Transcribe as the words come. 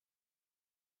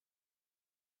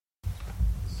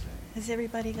Has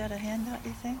everybody got a handout,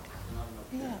 you think?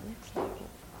 Yeah, it looks like it.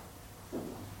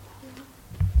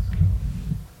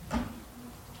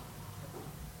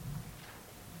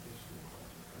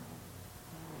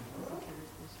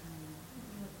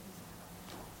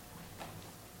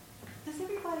 Does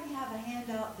everybody have a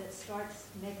handout that starts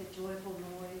to make a joyful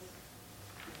noise?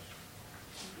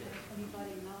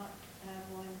 Anybody not have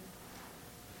one?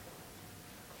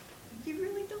 You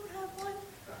really don't have one?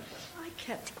 I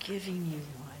kept giving you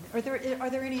one. Are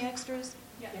there any extras?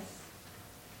 Yes.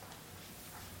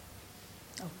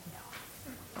 Oh, no.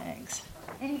 Thanks.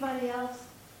 Anybody else?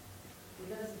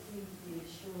 There doesn't seem to be a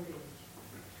shortage.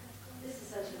 This is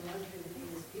such a luxury to be in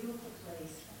this beautiful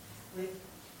place with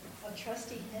a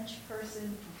trusty hench person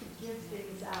who can give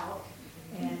things out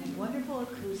and wonderful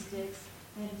acoustics.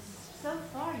 And so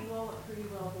far, you all are pretty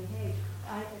well behaved.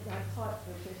 I've taught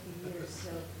for 50 years,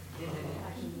 so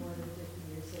actually more than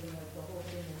 50 years, so the whole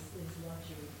thing is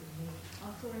luxury for me. I'm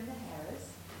Corinda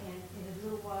Harris, and in a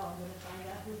little while I'm going to find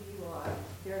out who you are.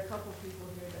 There are a couple people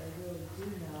here that I really do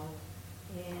know,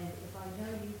 and if I know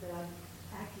you, but I'm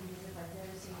acting as if I've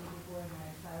never seen you before in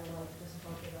my entire life, just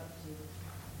bump it up to or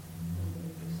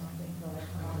something, but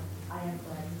I am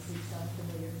glad to see some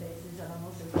familiar faces, and I'm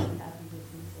also really happy to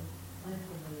see some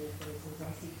unfamiliar faces.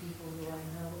 I see people who I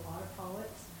know are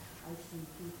poets. I see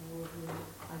people who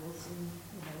I will soon,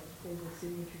 they will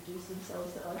soon introduce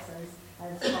themselves to us as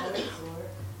poets or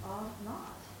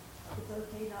not. It's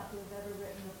okay not to have ever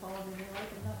written a poem in your life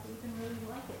and not to even really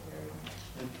like it very much.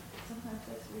 Sometimes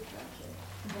that's refreshing.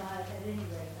 But at any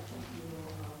rate, I think you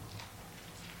will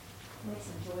make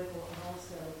some joyful and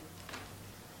also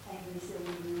angry,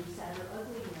 silly, rude, sad, or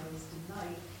ugly noise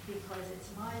tonight, because it's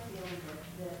my feeling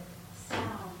that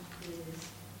sound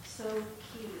is so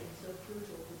key and so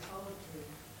crucial to poetry.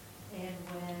 And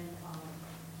when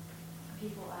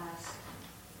people ask,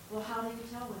 well, how do you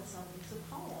tell when something's a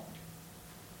poem?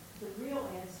 The real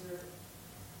answer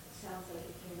sounds like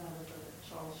it came out of a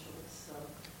Charles Schulz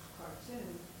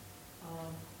cartoon.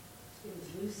 It was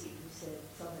Lucy who said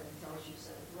somebody tells you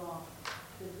said it wrong.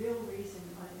 The real reason,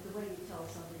 the way you tell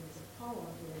something is a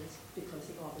poem is because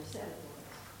the author said it was.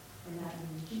 And that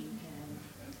means you can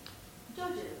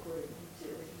judge it accordingly,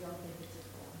 too. If you don't think it's a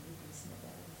poem, you can sniff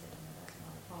at it and say, no, that's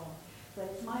not a poem.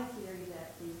 But it's my theory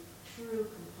that the true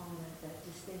component that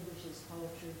distinguishes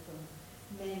poetry from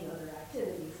many other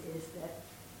activities is that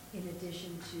in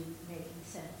addition to making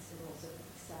sense, it also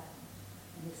makes sound.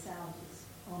 And the sound is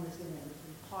almost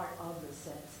inevitably part of the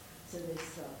sense. So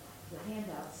the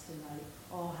handouts tonight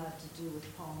all have to do with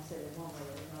poems that in one way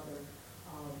or another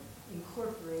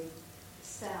incorporate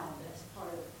sound as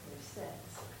part of their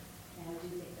sense. And I do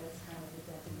think that's kind of the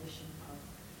definition of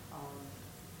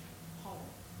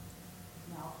poem.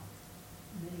 Now,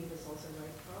 many of us also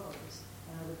write prose,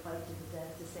 and I would fight to the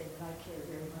death to say that I care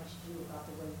very much too about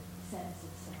the way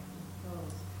senses sound in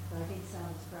prose. But I think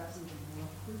sound is perhaps even more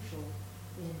crucial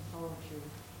in poetry,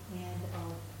 and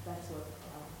that's what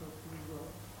I hope we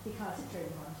will be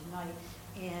concentrating on tonight.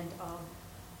 And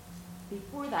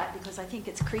before that, because I think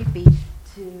it's creepy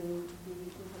to be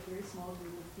with a very small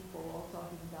group of people all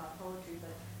talking about poetry,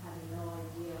 but having no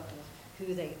idea of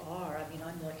who they are. I mean,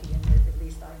 I'm lucky in that at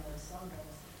least I know some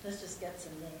names. Let's just get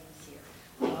some names here.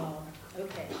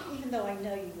 Okay, even though I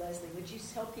know you, Leslie, would you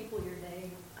tell people your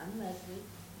name? I'm Leslie.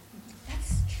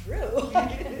 That's true.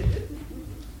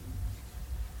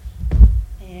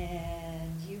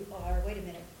 And you are, wait a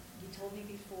minute, you told me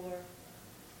before,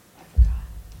 I forgot.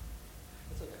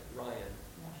 That's okay. Ryan.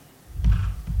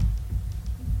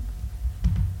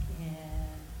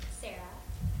 And Sarah.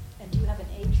 do you have an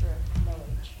age or no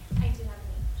age? I do have an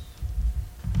age.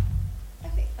 I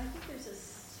think there's a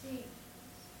seat.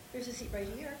 There's a seat right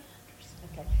here.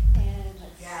 Okay. And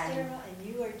that's Sarah, and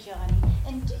you are Johnny.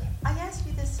 And I asked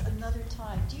you this another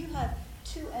time. Do you have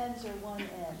two N's or one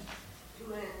N?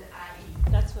 Two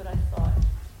N-I-E. That's what I thought.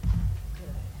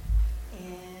 Good.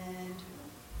 And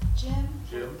Jim?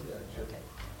 Jim? Yeah, Jim. Okay.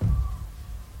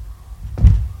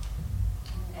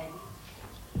 Eddie.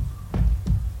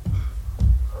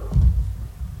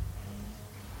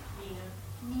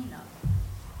 Nina.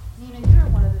 Nina, you're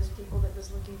one of those people that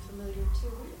was looking familiar too.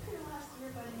 Were you here last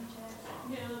year by any chance?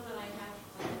 No, but I have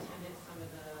attended some of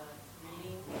the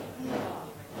meetings.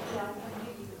 Yeah, I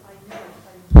knew you. I know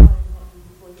you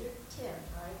before. You're Tim,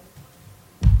 right?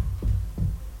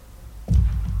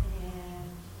 And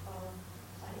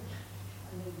I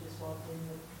know you just walked in,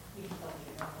 but you can tell me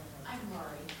your name. I'm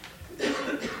Lori.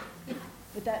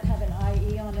 Would that have an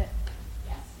IE on it?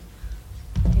 Yes.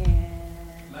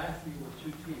 And Matthew with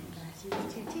two T's. Matthew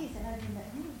with two T's, and I've met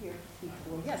you here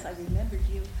before. Yes, I remembered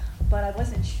you, but I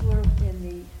wasn't sure in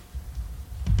the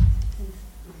since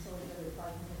we saw each other 5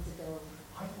 minutes ago.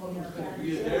 I thought you it know, was gonna that be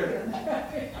is there. very-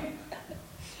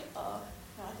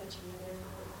 I thought you were there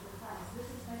for the class. This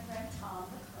is my friend Tom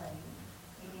McLean,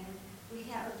 and we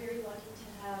have, very lucky to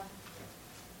have,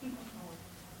 I'm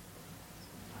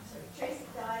sorry, Tracy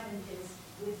Diamond is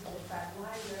with the Pratt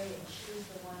Library, and she was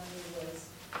the one who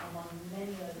was, among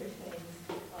many other things,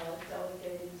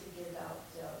 delegated to give out,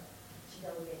 she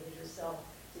delegated herself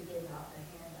to give out the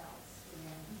handouts,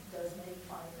 and does many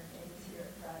finer things here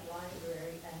at Pratt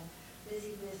Library, and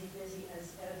busy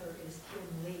as ever is Kim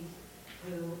Lee,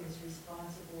 who is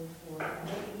responsible for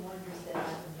making wonders that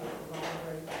happen here at the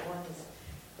library. One is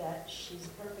that she's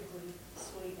perfectly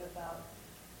sweet about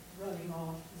running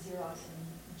off Xeroxing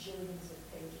jillions of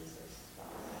pages of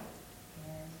stuff,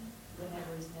 and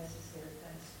whenever is necessary,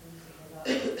 kind of squeezing it up.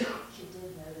 She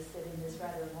did notice that in this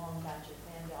rather long batch of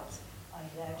handouts, I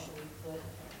had actually put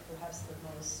perhaps the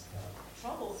most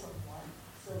troublesome one,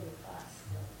 Sylvia Plath's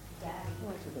Daddy, in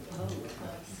the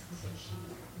place. So she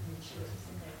made sure it was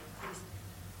in there at least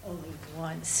only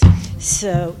once.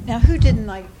 So now, who did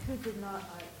not I?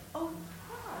 Oh,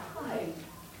 hi.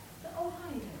 Oh,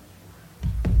 hi there.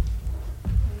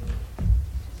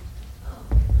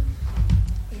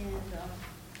 And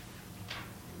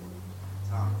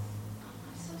Thomas.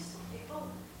 I'm so sorry. Oh,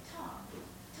 Tom.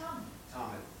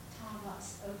 Thomas. Thomas.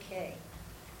 Okay.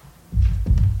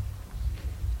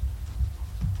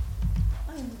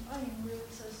 I am really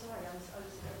so sorry. I was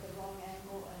at the wrong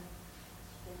angle and.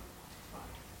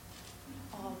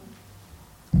 I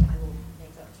will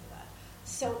make up for that.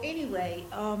 So anyway,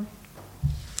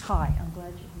 hi, I'm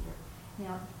glad you're here.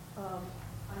 Now,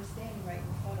 I'm standing right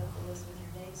in front of the list with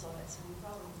your names on it, so we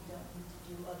probably don't need to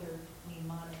do other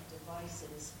mnemonic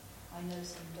devices. I know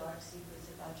some dark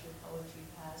secrets about your poetry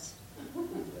past,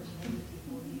 with many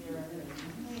people here,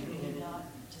 maybe not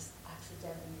just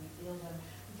accidentally reveal them.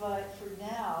 But for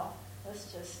now, let's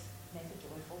just make a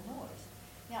joyful noise.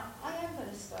 Now, I am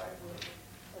going to start with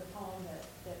a poem that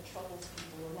troubles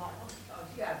people a lot. Oh,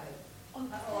 you got it. Oh,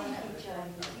 thank you,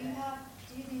 Joan. Do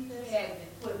you need this? Yeah,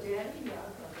 put Daddy, yeah,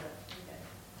 I've got that. Okay.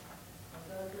 I've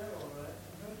got that, all right.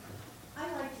 I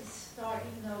like to start,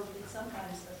 even though it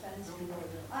sometimes offends people,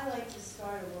 I like to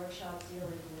start a workshop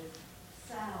dealing with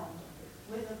sound,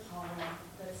 with a poem.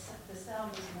 The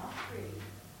sound is not pretty,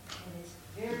 and it's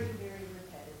very, very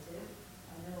repetitive.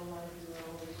 I know a lot of you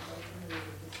are already quite familiar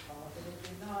with this poem, but if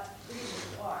you're not, please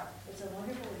you are. It's a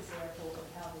wonderful example of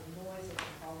how the noise of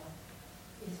the poem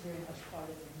is very much part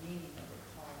of the meaning of the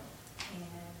poem.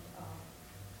 And,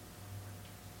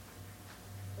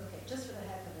 okay, just for the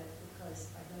heck of it, because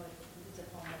I know it's a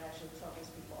poem that actually troubles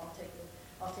people, I'll take the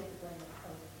blame of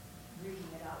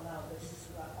reading it out loud, but this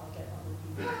is about, I'll get on with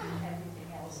you and everything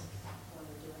else when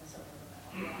we're doing some of them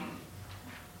out loud.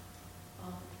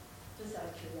 Just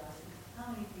out of curiosity, how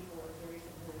many people are very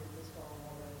familiar with this poem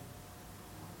already?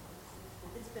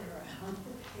 It's been around,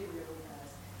 it really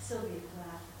has. Sylvia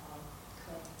Plath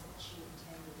claimed that she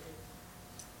intended it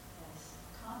as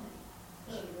comedy.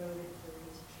 She wrote it for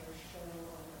his church show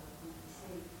on the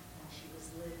BBC, and she was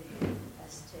living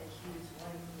as Ted Hughes'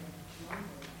 wife in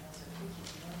London, as a teacher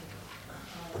in London.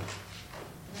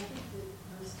 And I think the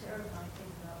most terrifying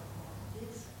thing about the poem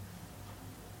is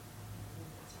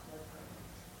its blood curdling.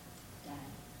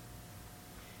 Dang.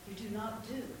 You do not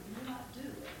do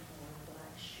anymore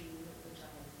black shoe, which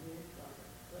I have lived on a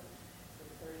foot for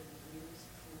 30 years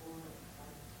before,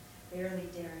 and barely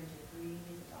daring to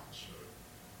breathe, got you.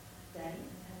 That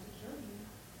even had to kill you.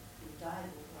 You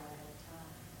died before I had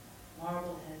time.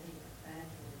 Marble heavy, bad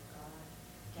for God,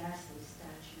 ghastly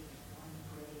statue with one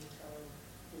gray toe,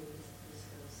 big as a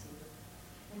disco seal,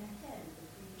 and a head with a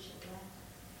greenish Atlantic,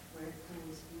 where it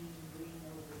pools green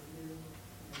over blue,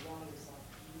 and the water's like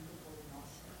beautiful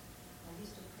mustard. I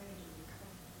used to pray to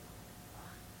recover.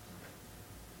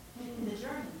 In the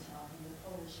German tongue, in the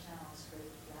Polish town,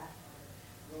 straight flat,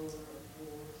 roller of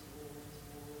wars.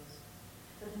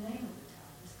 But the name of the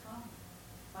town is common.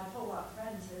 My Polack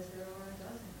friend says there are a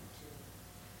dozen or two.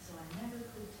 So I never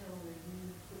could tell where you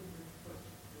put your foot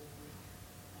with me.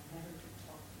 I never could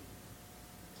talk to you.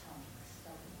 The tongue is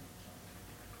stuck in my tongue.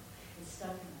 It's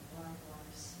stuck in my blind water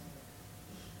snare.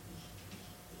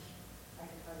 I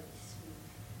could hardly speak.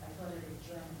 I thought every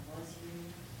German was you,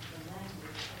 and the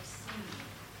language I've seen.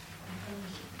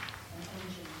 An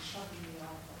engine shoving me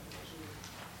off like a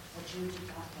Jew to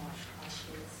Gotland,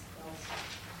 Auschwitz,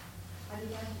 Belfast. I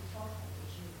began to talk like a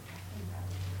Jew. I think I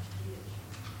was Jewish.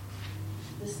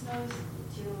 The snows of the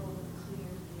Tyrol and the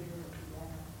clear beer of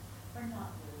Vienna are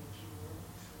not really pure or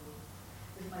true.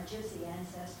 With my gypsy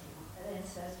ancestress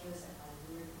and my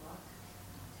weird luck,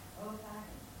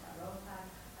 Taropac,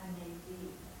 I may be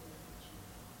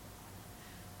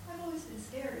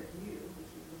scared of you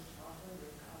with your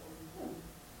chocolate color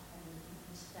and your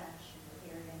mustache and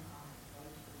your Aryan eye,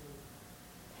 white blue,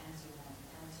 Panzerman,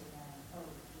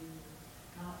 oh, you,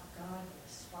 not God, but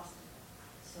a swastika,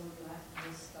 so black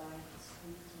no sky and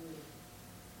sweet blue.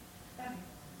 That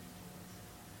makes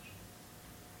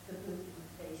the boot in the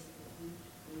face, the boot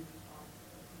on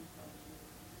the boot on you.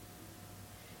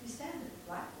 You stand in the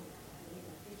blackboard, I made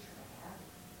a picture I have.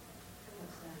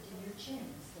 What's that in your chin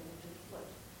instead of your foot?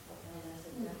 No less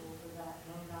a devil for that,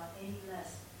 no, not any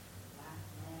less. Black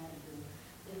man who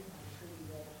did my pretty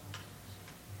red heart.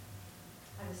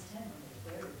 I was 10 when they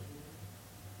buried you,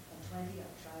 and 20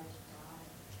 I tried to die.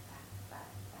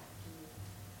 Back to you.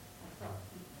 I felt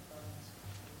eating the bones.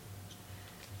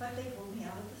 But they pulled me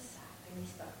out of the sack and they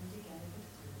stuck me together with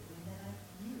glue, and then I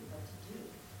knew what to do.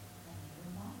 And they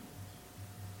were mine.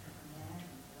 A man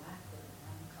in black with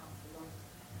an uncomfortable look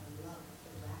and a love of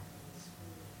the rat in his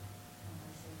food. And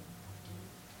I said, do.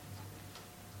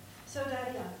 So,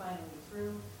 Daddy, I'm finally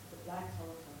through. The black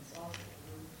telephone's off the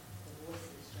roof. The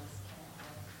voices just can't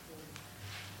hold through.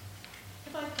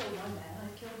 If I killed one man,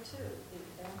 I'd kill two. The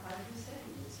vampire who said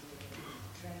he was here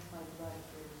drank my blood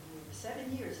for a year.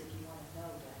 7 years, if you want to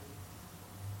know, Daddy.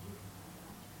 You can find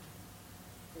out.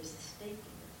 There's a stake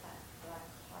in the fat black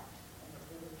heart, and the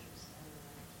villagers never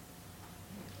liked you.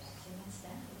 You're dancing and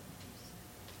standing.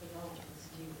 They always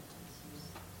knew it was you.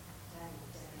 Daddy,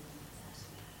 that's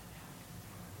me.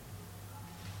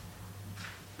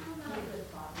 I'm not a good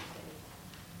father, Dave.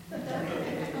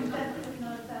 I'm definitely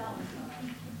not a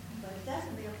Valentine. But it's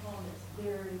definitely a poem that's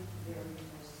very, very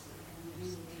mercy. And you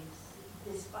really need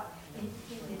this, in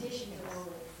addition to all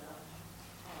its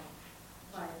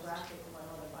biographical and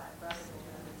autobiographical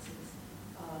references,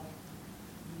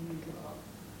 you give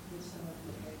some of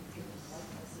the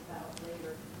likeness about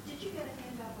later. Did you get a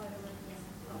handout by the way?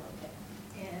 Oh, okay.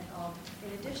 And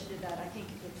in addition to that, I think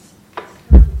it's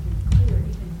perfectly clear,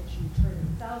 even if you've heard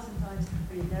it 1,000 times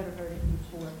or you've never heard it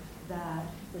before, that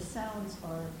the sounds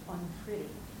are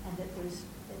unpretty, and that there's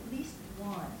at least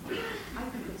one, I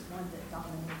think it's one that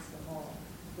dominates them all.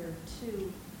 There are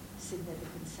two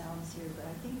significant sounds here, but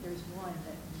I think there's one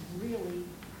that really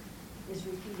is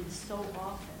repeated so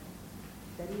often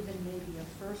that even maybe a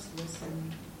first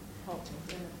listen helped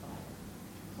identify it.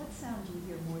 What sound do you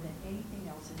hear more than anything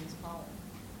else in this poem?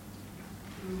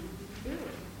 Ooh.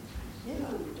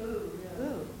 Yeah.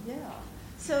 Ooh, yeah.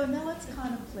 So now let's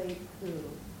contemplate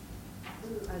ooh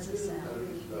as a sound.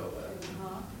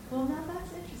 Well, now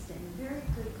that's interesting. Very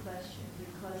good question,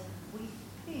 because we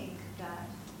think that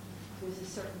there's a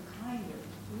certain kind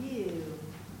of ew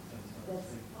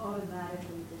that's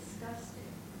automatically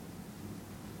disgusting.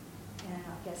 And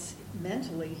I guess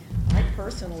mentally, I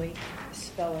personally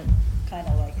spell it kind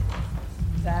of like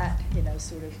that,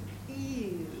 sort of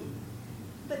ew.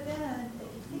 But then,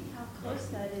 if you think how close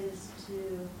that is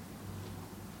to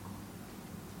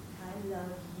I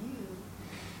love you,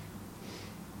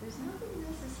 there's nothing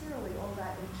necessarily all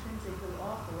that intrinsically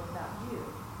awful about you.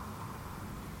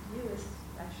 You is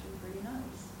actually pretty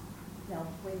nice. Now,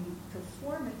 when you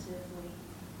performatively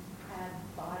add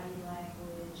body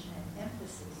language and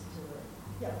emphasis to it,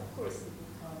 yeah, of course it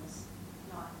becomes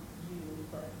not you,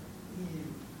 but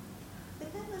you.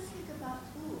 But then let's think about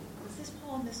ooh, because this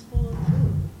poem is full of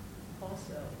ooh.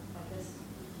 Also, I guess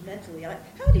mentally,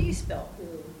 how do you spell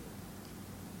ooh?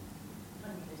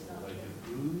 Like an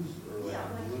ooze or like yeah,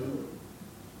 like blue?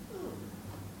 Ooh.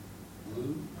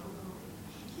 Blue?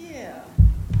 Yeah.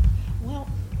 Well,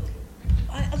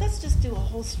 let's just do a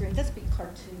whole string. Let's be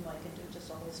cartoon-like and do just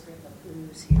a whole string of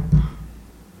oohs here.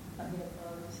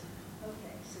 Oohs.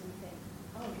 Okay, so we think,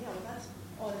 oh yeah, well that's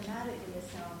automatically a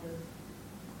sound of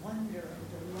wonder and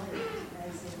delight,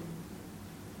 as in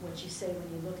what you say when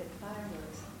you look at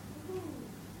fireworks. Ooh.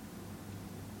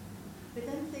 But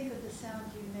then think of the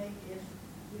sound you make if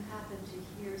you happen to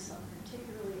hear some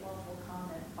particularly awful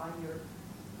comment by your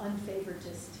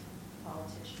unfavoritist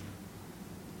politician.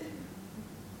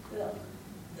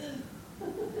 I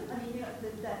mean,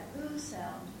 that ooh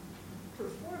sound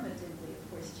performatively, of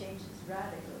course, changes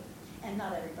radically. And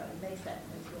not everybody makes that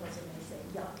noise. You also may say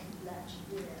yuck, letch,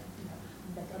 yeah,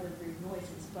 make other rude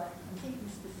noises. But I'm thinking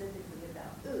specifically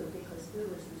about ooh, because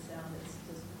ooh is the sound that's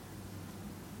just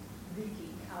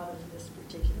reeking out of this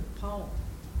particular poem.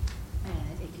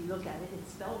 And if you look at it,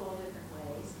 it's spelled all different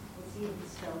ways. It's even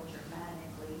spelled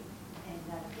Germanically, and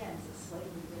that again is a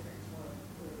slightly different form.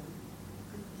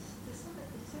 Is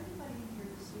there anybody in here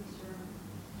who speaks German?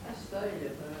 I studied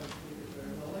it, but I don't speak it very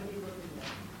well. What are you looking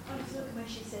at? I was looking when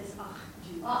she says ach,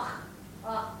 Jude. Ach.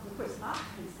 Of course, ach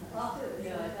is nice too. isn't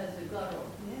Yeah, it? it has a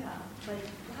guttural. Yeah, but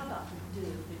how about the do,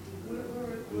 the D?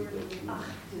 Where Ach,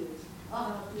 do.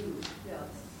 Blues, yeah.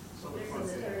 It's in the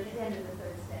third, end of the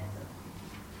third stanza,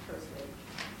 first page.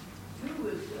 Two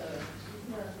is,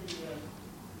 not the,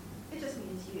 It just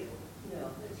means you. yeah,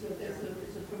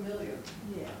 it's a familiar.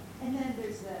 Yeah. And then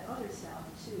there's that other sound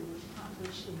too,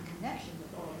 which in connection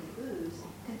with all the blues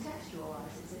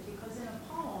contextualizes it, because in a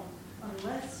poem,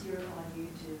 unless you're on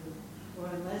YouTube, or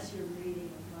unless you're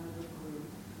reading in front of a group,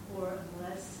 or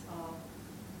unless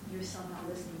you're somehow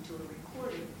listening to a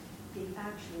recording, the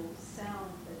actual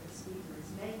sound that the speaker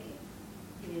is making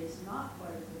is not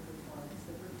part of the performance.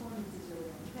 The performance is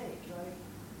really on the page, right?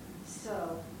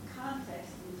 So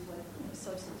context is what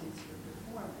substitutes for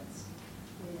performance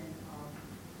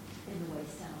in the way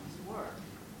sounds work.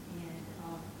 And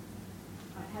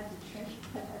I had to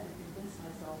convince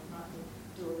myself not to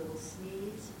do a little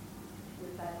sneeze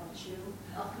with that on chew.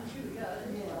 Oh, shoot, yeah.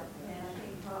 Yeah, and I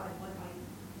think when I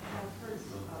first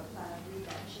read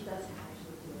that, she doesn't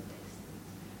actually do a big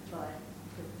sneeze, but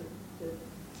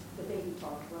the baby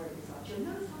talk word is on chew.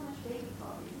 Notice how much baby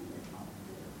talk is in this poem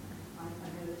too. I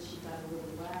noticed she got a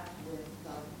little laugh with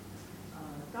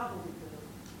gobbledygook,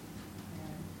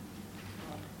 and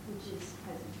which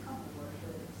has become a word,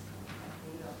 but it's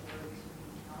made up words for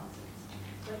each nonsense.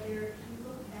 But there, if you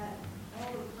look at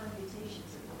all the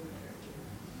permutations of the literature,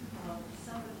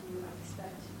 some of you, I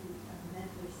expect, who are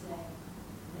mentally saying,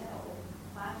 no,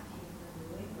 Plath came from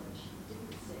New England. She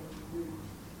didn't say root.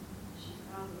 She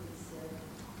probably said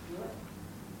what.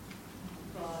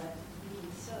 But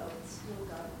even so, it's still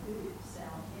got a root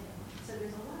sound in it. So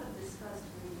there's a lot of disgust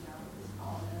reading out of this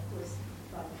poem. And of course,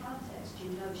 by context,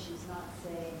 you know she's not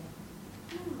saying,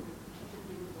 ooh, what a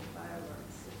beautiful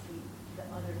fireworks. It's the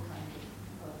other kind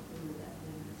of blue that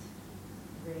means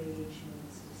rage,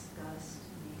 means disgust,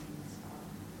 means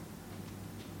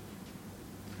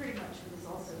pretty much what is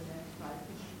also meant by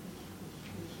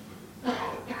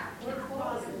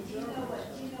positive. Do you know what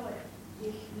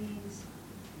ich means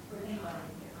for anybody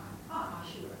here?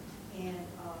 Sure. And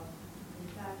in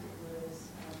fact, it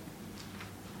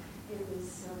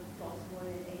was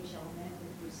Baltimorean H.L.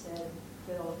 Mencken who said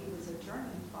that he was a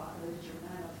Germanophile,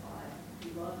 he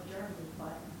loved German,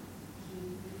 but he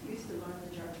refused to learn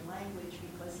the German language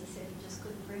because he said he just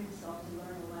couldn't bring himself to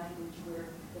learn a language where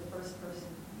the first person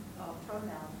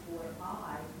pronoun for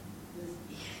I was,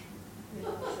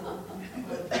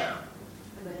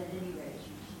 but at any rate,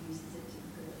 she uses it to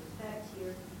good effect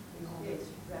here in all those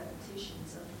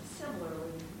repetitions of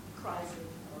similarly cries of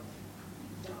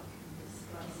duck,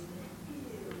 disgust,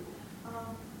 ew.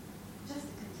 Just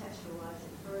to contextualize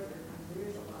it further, there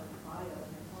is a lot of bio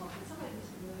in the poem, but somebody who's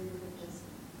familiar with just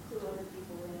clue other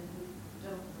people in who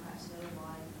don't perhaps know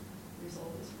why there's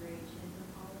all this rage in the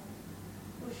poem.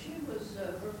 Well, she was,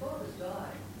 her father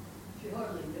died. She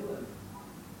hardly knew him.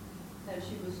 And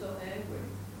she was so angry.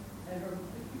 And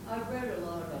I read a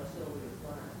lot about Sylvia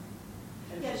Plath.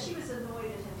 And Yeah, she was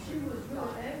annoyed at him. She was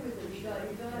really angry that he died.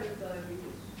 He died of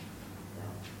diabetes.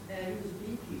 Yeah. And he was a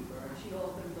beekeeper, and she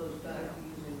often goes back to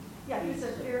using. Yeah, he was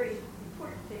a bees. very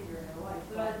important figure in her life.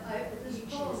 But this she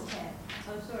poem, was 10.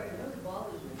 I'm sorry, it really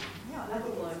bothers me. Yeah, I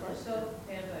Number think one, it's it's so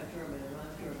anti-German, and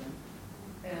I'm German.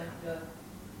 And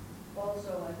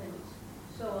also, I think it's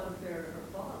so unfair to her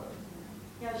father.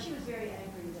 Yeah, she was very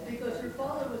angry that. Because her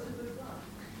father was a good guy.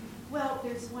 Well,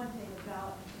 there's one thing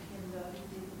about him, though,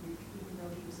 even though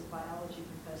he was a biology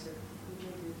professor, he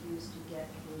did refuse to get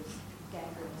his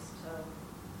gangrenous toe,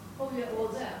 Oh, yeah, well,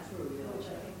 that's true, yeah. which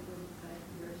I think would kind of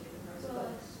irritate a person.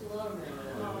 Well, it's a lot of men.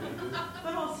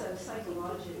 But also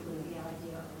psychologically, the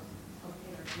idea of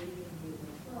intervening you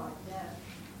like that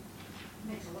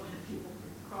makes a lot of people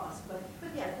cross. But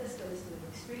yeah, this goes to an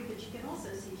extreme. But you can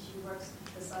also see she works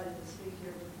aside of this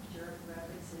figure with German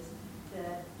references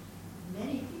that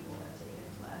many people have taken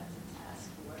Plath to task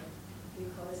for,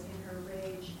 because in her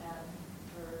rage at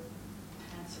her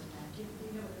Panzer men, do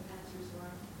you know what the Panzers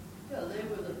were? Yeah, they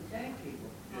were the tank people.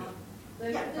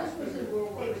 Yeah, This was in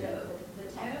World War II.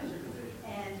 The tank. Panzer Division.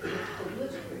 And the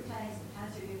military tanks, the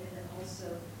Panzer unit, and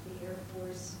also the Air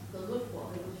Force, The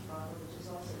Luftwaffe. the Luftwaffe, which is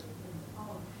also in the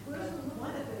poem. Where's the But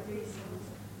one of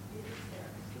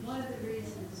the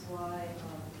reasons, why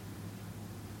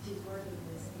she's working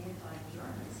this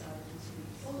anti-German side of the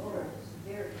street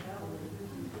very heavily,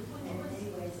 and in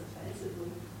many ways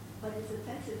offensively, but it's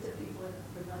offensive to people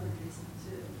for another reason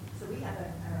too. So we have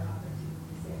our opportunity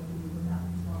to say what we do about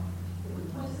this law.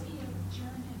 Was he of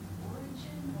German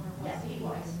origin, or was Yes, he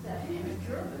was. He Definitely. was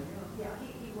German, Yeah,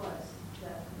 he was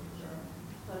definitely German.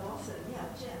 But also,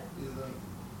 yeah, Jen. Isn't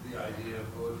the idea of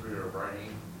poetry or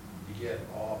writing, you get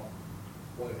off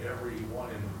whatever you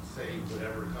want and say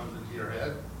whatever comes into your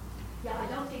head? Yeah, I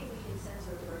don't think we can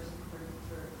censor a person for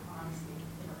honesty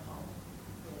in a poem.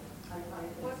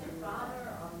 Was her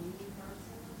father a mean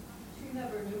person or something? She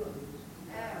never knew him.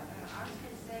 I was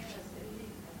gonna say, because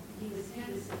He was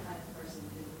the kind of person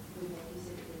who would make you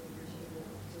sit in your table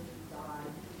until he died,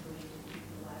 before you did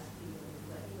the last feeling,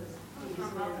 but he was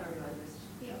Her mother very was-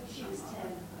 she was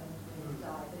 10 when he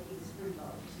died, but he was pretty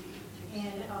loved.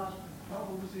 And, How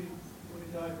old was he when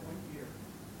he died? What year?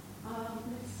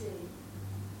 let's see,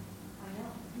 I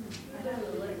don't. I don't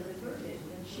know, like the birthday.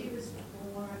 She was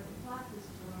born, Clark was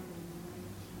born in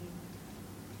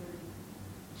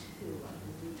 1932, I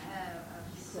believe.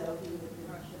 So he would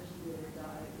have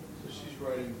died. So she's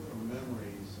writing from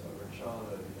memories of her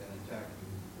childhood and attacking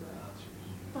the Nazis.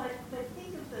 But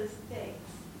think of those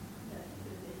dates, that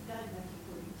it died in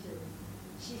 1942.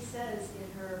 She says in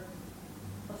her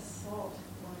assault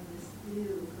on this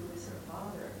dude who is her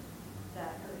father,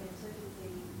 that her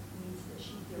antipathy means that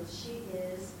she feels she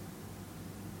is,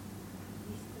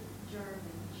 he's the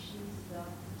German, she's the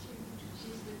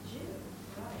Jew,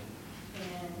 right?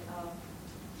 And,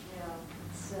 yeah,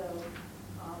 so,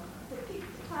 the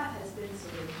Platt has been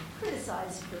sort of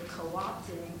criticized for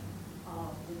co-opting,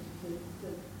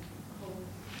 the whole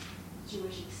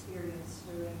Jewish experience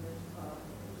during the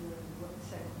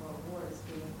Second World War as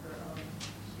being her own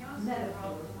She also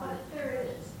metaphor, grew up- but there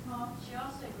it is. She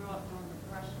also grew up during the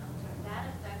Depression.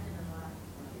 That affected her life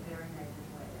in a very negative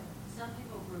way. Some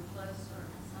people grew closer,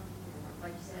 and some people were,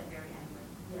 like you said, very angry,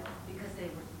 Yeah, because they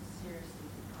were seriously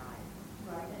deprived.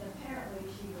 right, and apparently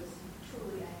she was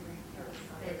truly angry.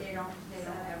 They don't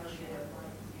ever get it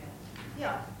right.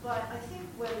 Yeah, but I think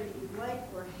whether you like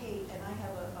or hate, and I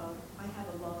have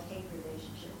a love-hate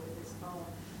relationship with this poem,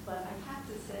 but I have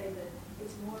to say that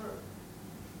it's more,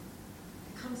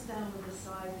 it comes down to the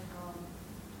side from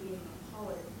being a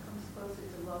poet, it comes closer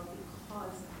to love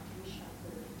because I wish I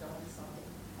could have done something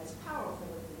as powerful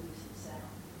with the use of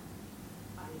sound.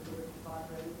 I didn't do it for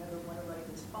I never want to write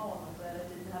this poem, I'm glad I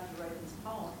didn't have to write this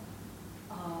poem.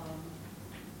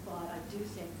 But I do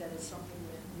think that it's something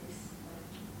that makes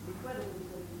incredibly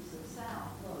good use of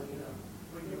sound. Oh, yeah.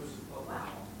 What year was it published?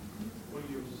 Wow. What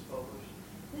year was this published?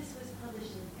 This was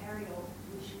published in Ariel,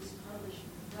 which was published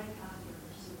right after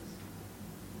her suicide.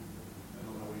 I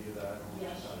don't know what year that.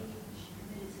 Yeah, she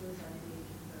committed suicide at the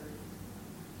age of 30.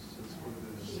 So it's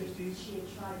within the She- 60s? She had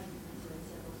tried to commit suicide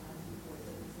several times before, so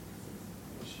it was in the 60s.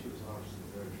 Well, she was obviously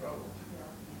very troubled.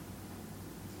 Yeah.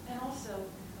 And also,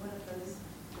 one of those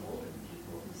golden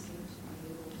people who seemed to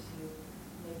be able to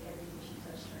make everything she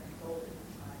touched turn gold at the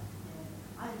time. And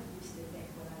I used to think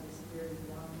when I was a very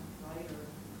young writer,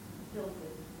 filled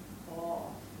with awe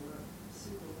for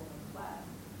Superwoman Platt,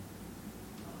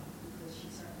 because she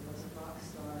certainly was a rock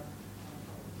star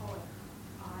poet.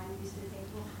 I used to think,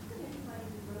 well, how could anybody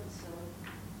who wrote so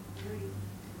very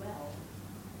well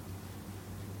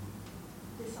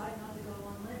decide not to go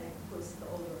on living? Of course, the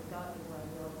older I got, the more I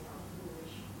realized how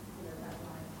foolish, that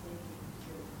line of thinking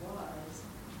really was.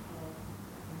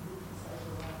 And who can say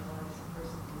the line was a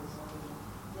person who is already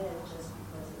dead just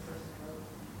because the person wrote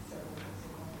several books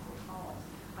of wonderful poems.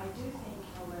 I do think,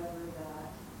 however, that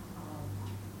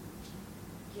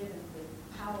given the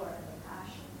power and the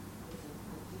passion, it's a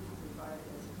deeply regarded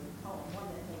as a good poem,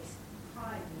 one that makes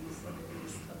prime use of the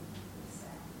use of the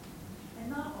sound.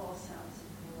 And not all sounds in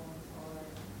poems are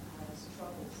as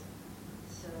troublesome.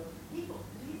 So people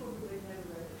who had never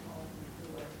read the poem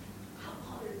before, how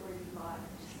bothered were you by it?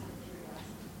 Just out of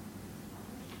curiosity.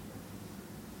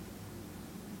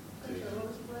 I'm sorry, what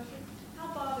was the question? How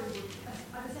bothered were you?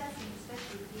 I was asking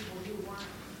especially people who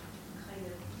weren't kind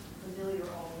of familiar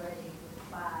already with the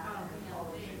Platt and the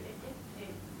poetry.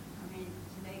 I mean,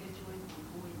 to make a choice on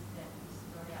boys that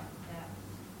start out with that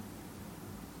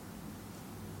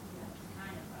Yeah. was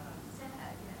kind of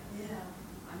sad, yes.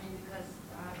 Yeah. I mean, because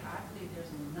I believe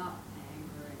there's enough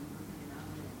anger and moving on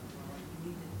in the world. You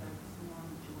need to focus more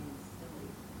on joy and silly.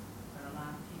 But a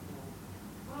lot of people,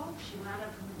 well, she wound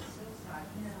up committing suicide.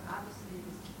 Yeah. Obviously,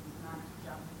 this was not a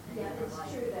job. Yeah, it's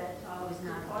true that It was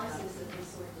not a artists job. of this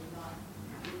sort did not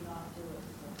do it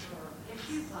for her. If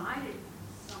she guided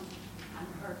some of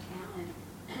her talent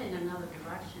in another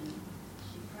direction,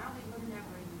 she probably would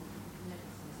never even commit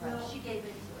suicide. Well, She gave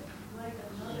into it. Like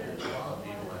another. Yeah, a lot of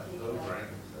people one that the, go drank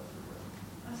and stuff.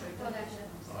 I'm sorry, go Well, ahead.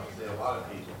 that's I say a lot of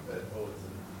people that, oh, it's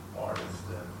an artist,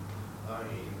 and, I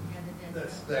mean, Yeah, they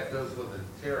did. that goes with the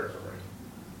territory.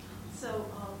 So,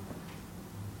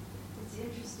 it's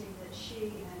interesting that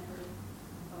she and her,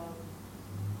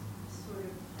 sort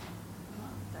of,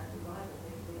 not exactly rival,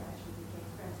 they actually became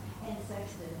friends. Anne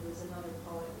Sexton was another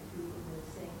poet who, in the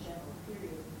same general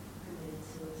period, committed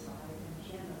suicide. And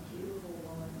again, a beautiful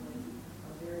woman with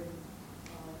a very,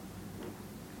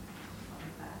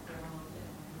 background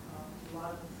and,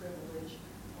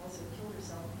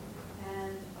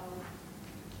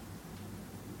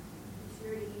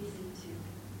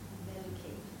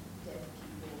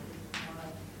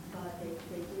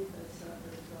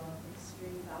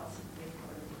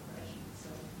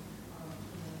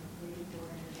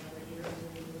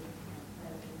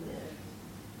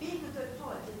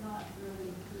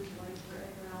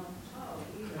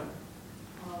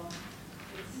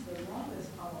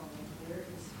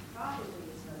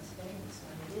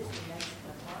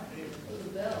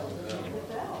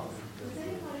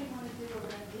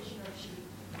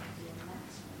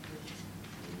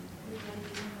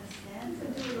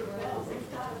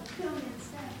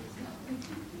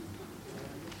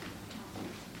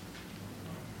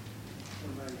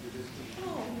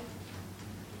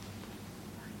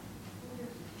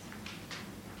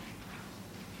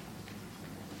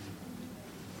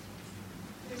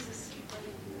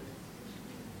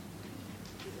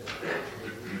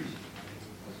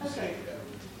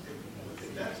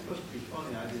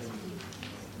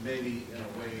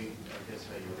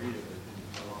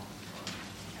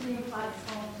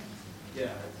 platform.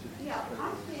 Yeah. it's- Yeah,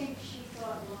 I think she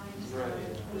thought lines, Right.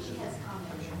 she has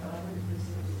commented, but I wouldn't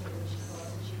presume to say what she thought,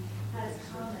 but she has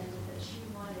commented that she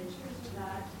wanted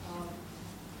that, how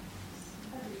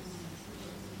do you say,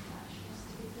 just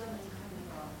to be done in kind of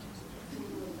a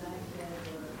little Baghdad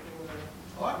or.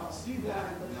 Oh, I can see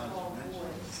that, or now that you tall mention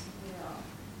it. boys. Yeah,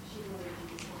 she wanted to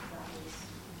use what that was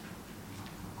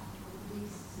at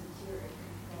least satiric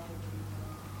and probably,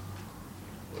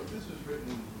 Well, if this was written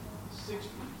in the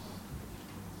sixties,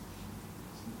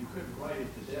 you couldn't write it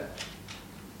to death.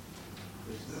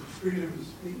 There's no freedom of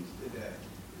speech today.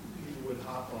 People would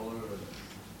hop all over this.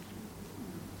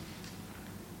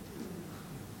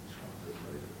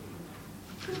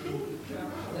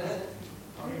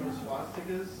 I mean, with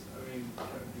swastikas, I mean,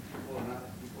 people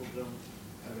don't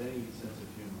have any sense of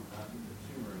humor,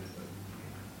 humor in it, but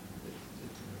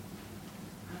it's.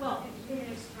 Well, You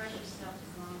can express yourself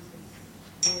as long as it's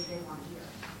what they want to hear.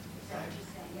 Is that what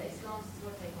you're saying? Yeah, as long as it's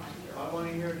what they want to hear. If I want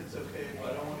to hear it, it's okay. If I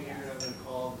don't want to hear it, I'm going to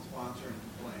call the sponsor and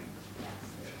complain. Yes.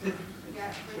 You got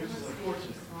freedom Which is of speech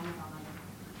unfortunate. as long as I'm on it.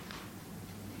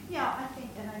 yeah, I think,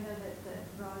 and I know that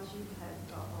Raj, you've had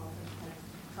often had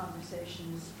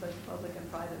conversations, both public and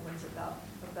private ones, about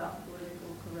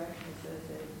political correctness as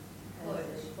a, Oh, as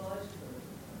it a, despised her.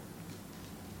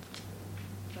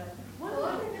 but. Well,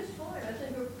 I think it's fine, I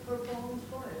think her poem's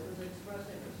fine, it was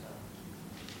expressing herself.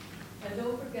 And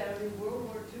don't forget, I mean, World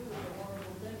War II was a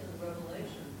horrible thing, and the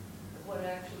revelation of what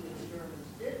actually the Germans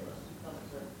did must have come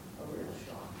as a real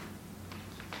shock.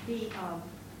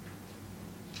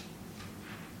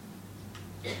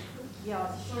 Yeah,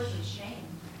 It's a source of shame.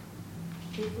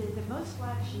 the most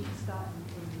flack she's gotten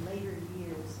in later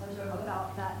years I'm sorry, what?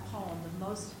 about that poem, the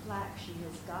most flack she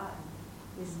has gotten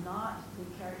is not the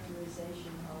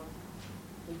characterization of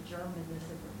the Germanness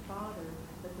of her father,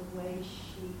 but the way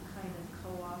she kind of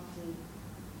co-opted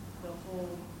the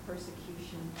whole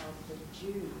persecution of the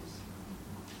Jews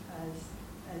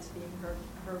as being her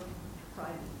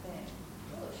private thing.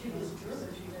 Well, if she was German,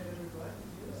 she had every right to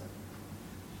do that.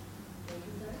 Don't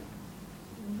you think?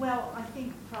 Well, I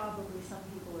think probably some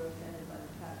people are offended by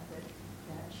the fact that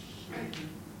she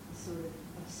sort of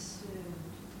assumed,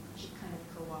 she kind of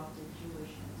co-opted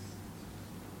Jewishness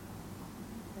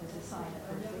as a sign of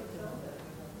I her never felt victim. that.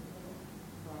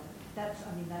 That's,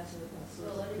 I mean, that's a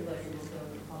sort Well, of anybody will criticism.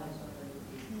 go and find something to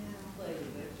be, Yeah, play the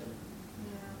victim.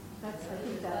 yeah, that's, I I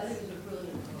think think that's, it's a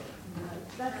brilliant poem.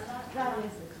 that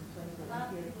is the complaint A that lot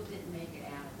I of hear. people didn't make it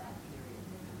out of that period,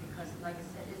 because like I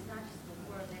said, it's not just the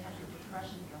war, they had the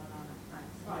depression going on up front.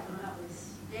 So Right, and that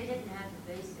was, they didn't have the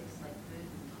basics like food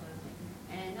and clothing,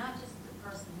 and not just the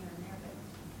person here and there, but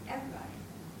everybody.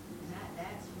 And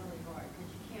that's really hard, because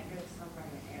you can't go to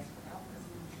somebody and ask for help, because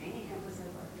it was a,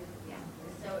 yeah,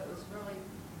 so it was really,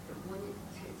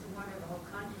 it's a wonder the whole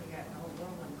country got, the whole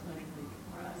world went clinically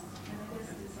depressed. and I guess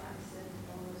as I said, it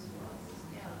always was.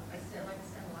 Yeah, like I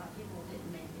said, a lot of people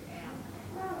didn't make it out.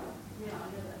 Yeah, I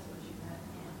know that's what you meant.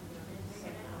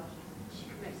 She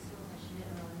commits suicide, she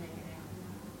didn't really make it out.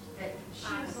 That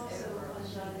She was also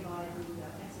undone by the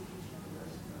execution of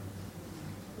Rosenberg.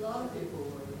 A lot of people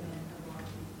were. And a lot of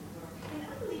people were. And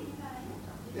I believe you got a hand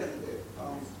up. Yes,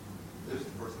 this is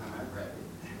the first time I've read it,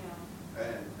 Yeah.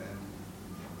 and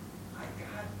I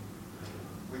got,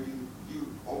 when you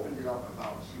opened it up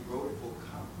about, she wrote it for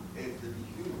as to be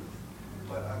humorous,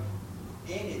 but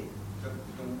in it,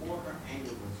 the more her anger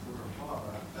was for her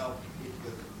father, I felt it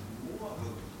was more of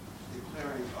a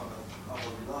declaring of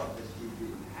a love that she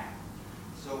didn't have.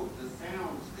 So the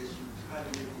sounds that she tried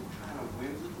to make it kind of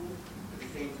whimsical, at the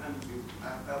same time,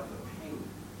 I felt the pain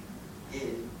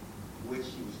in what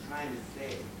she was trying to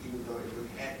say, even though it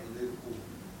had little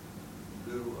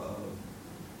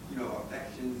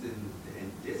affections and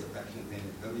disaffections in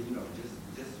it. I mean,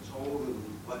 just totally,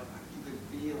 but you could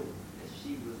feel that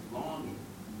she was longing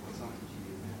for something she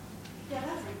didn't have. Yeah,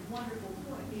 that's a wonderful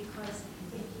point, because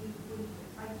if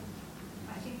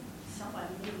I think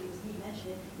somebody, maybe it was me,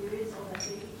 mentioned it, there is all that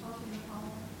baby talk in the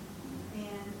poem,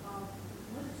 and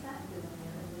what is that doing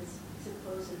in this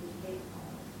supposedly hate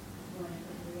poem, when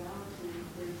in reality,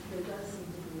 there does seem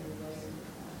to be a layer of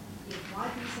that.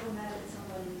 Why be so mad at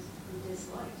somebody who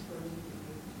dislikes what you do?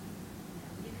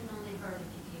 You can only hurt if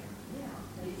you care.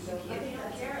 Yeah. If So you I think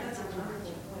don't care, that's a it's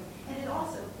wonderful not. point. And it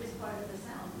also is part of the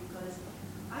sound, because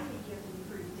I think you have to be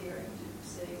pretty daring to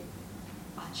say,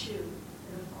 achoo,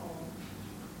 in a poem.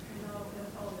 In a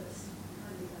poem that's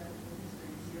kind of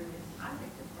very serious. I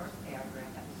think the first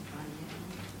paragraph, that was funny.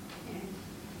 And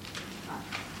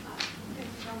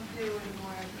don't do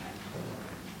anymore,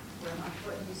 where my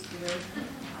foot used to go.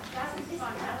 That was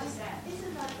fun, that was that.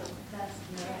 Isn't that the best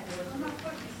metaphor?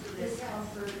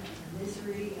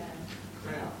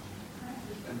 Cramp.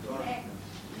 And darkness.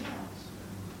 Yeah.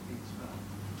 Heat smell.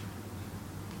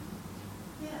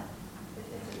 Yeah, it's a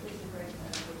great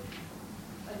message.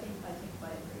 I think by a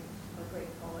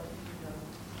great poet, you know,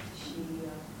 she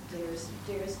dares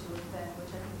to offend,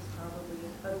 which I think is probably a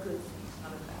good thing,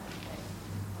 not a bad thing.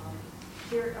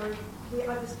 I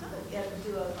was going to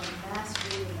do a mass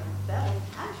reading of Bells.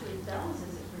 Actually, Bells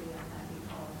is a pretty unhappy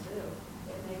poem too.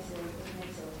 It makes a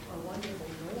wonderful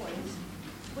noise.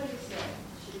 What do you say?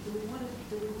 Do we want to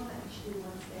actually do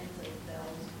one stanza of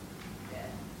Bells? Yeah.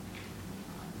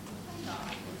 Why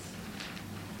not? It's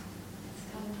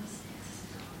coming in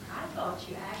stanzas. I thought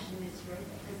you actually misread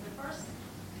it, because the first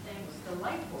thing was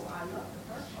delightful. I loved the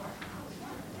first part. I was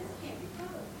wondering, this can't be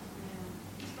good.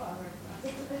 Yeah. It's all right.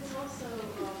 It's also,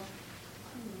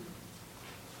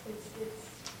 it's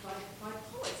by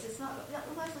poets, it's not,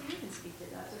 Leslie, you can speak to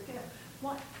that, okay?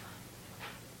 What,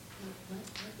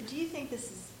 do you think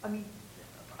this is, I mean,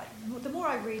 the more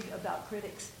I read about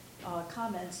critics'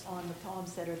 comments on the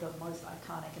poems that are the most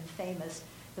iconic and famous,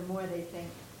 the more they think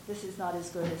this is not as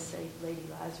good as, say, Lady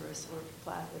Lazarus or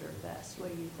Plathwood or Best.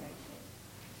 What do you think?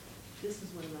 This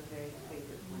is one of my very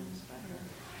favorite ones by her.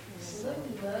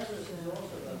 Lady Lazarus is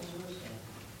also about suicide.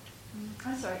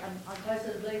 I'm sorry, I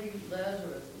said Lady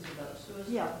Lazarus is about suicide.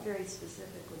 yeah, very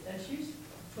specifically. And she's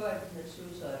tried to commit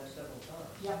suicide several times.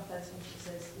 Yeah, that's what she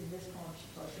says in this poem. She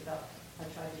talks about, I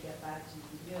tried to get back to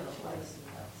you Yeah. twice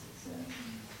and else, it says.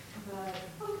 But,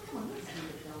 oh, come on, let's read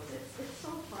it, Bells. It's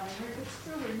so fun. It's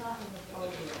true, we're not in the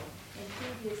Poe room. In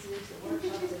previous years, the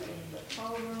workshops have been in the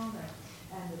Poe room,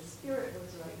 and the spirit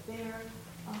was right there.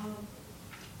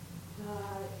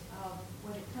 But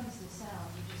when it comes to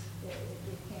sound, you just,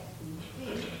 it can't be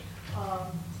beat.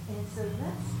 And so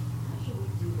how should we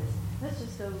do this? Let's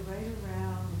just go right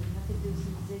around. We have to do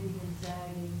some zigging and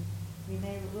zagging.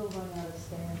 We'll run out of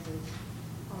stanzas.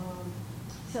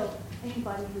 So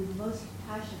anybody who most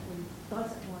passionately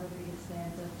doesn't want to read a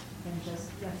stanza, then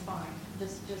that's fine.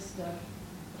 Just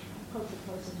approach the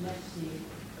person next to you.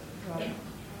 Right.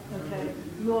 Okay.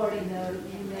 You already know.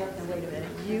 You may have to wait a minute.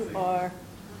 You are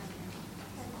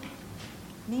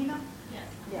Nina? Yes.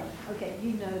 Yeah. Okay.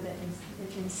 You know that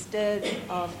instead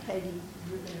of Peggy,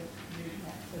 you're going to read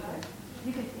next. Okay.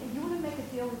 You want to make a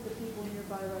deal with the people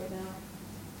nearby right now?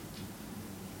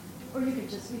 Or you can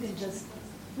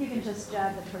just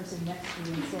jab the person next to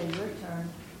you and say, your turn.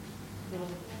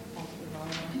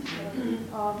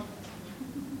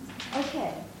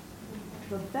 Okay.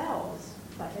 The Bells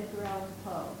by Edgar Allan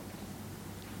Poe.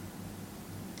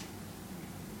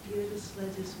 Hear the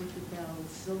sledges with the bells,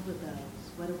 silver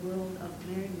bells. What a world of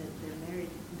merriment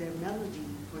their melody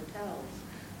foretells.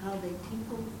 How they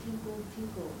tinkle, tinkle,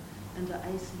 tinkle in the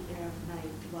icy air of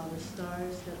night, while the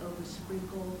stars that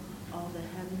oversprinkle all the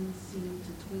heavens seem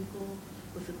to twinkle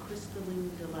with a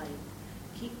crystalline delight.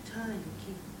 Keeping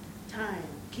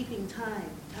time,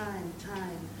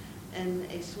 and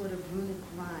a sort of runic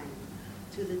rhyme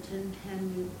to the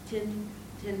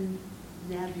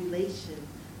tintinnabulation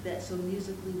that so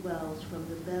musically wells from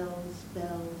the bells,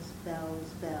 bells, bells,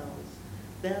 bells,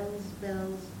 bells,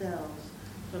 bells, bells,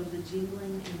 from the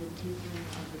jingling and the tinkling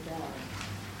of the bells.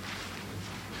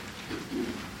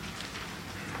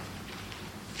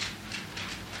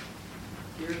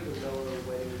 Hear the mellow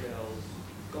wedding bells,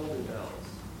 golden bells.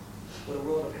 What a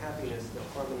world of happiness that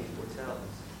harmony foretells.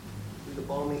 Through the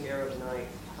balmy air of night,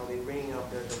 how they ring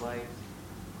out their delight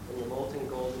in the molten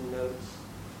golden notes,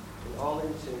 and all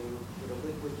in tune with a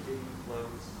liquid ditty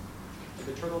floats, and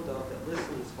the turtle dove that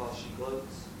listens while she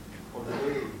gloats on the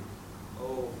blue.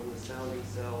 Oh, from the sounding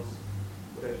cells,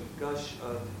 what a gush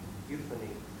of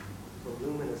euphony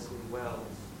voluminously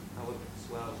wells, how it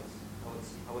swells,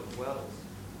 how it dwells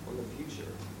on the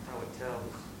future, how it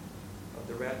tells of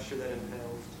the rapture that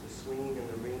impels to the swinging and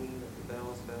the ringing of the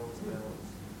bells, bells, bells,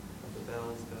 of the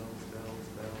bells, bells, bells,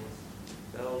 bells,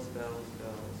 bells, bells,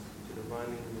 bells, to the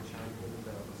rhyming and the chiming of the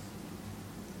bells.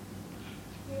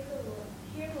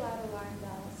 Hear the loud alarm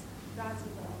bells,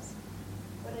 drowsy bells.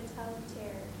 What a tale of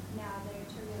terror now their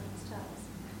turbulence tells.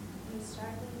 In the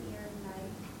startling ear of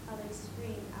night, how they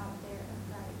scream out their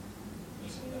affright.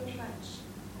 Too much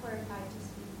horrified to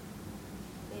speak.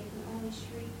 They can only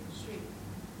shriek, shriek,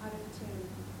 out of tune,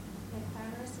 in a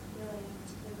clamorous appealing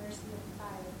to the mercy of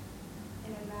fire,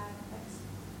 in a mad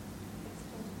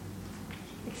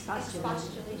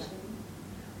expostulation.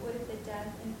 What if the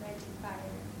death and frantic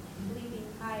fire, leaping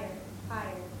higher,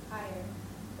 higher, higher,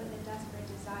 with a desperate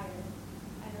desire,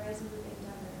 and resolute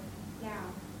endeavor,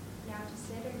 now to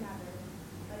sit or never,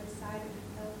 by the side of the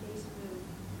pale-faced moon,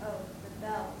 oh, the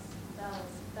bells,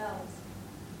 bells, bells,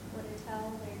 what a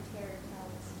tale their terror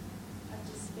tells, of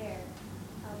despair,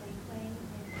 how they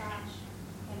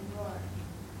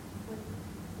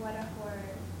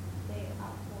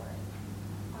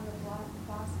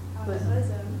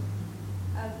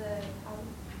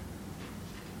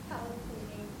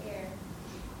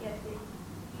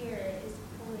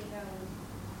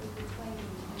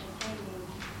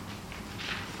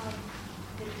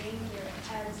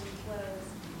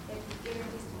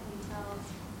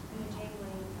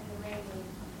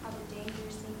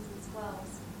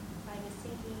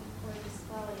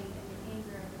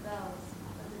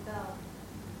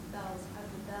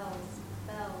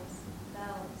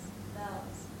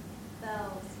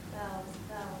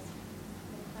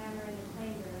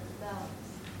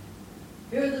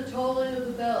Hear the tolling of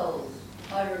the bells,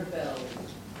 iron bells.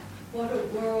 What a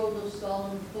world of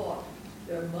solemn thought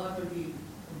their melody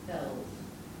compels.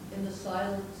 In the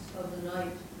silence of the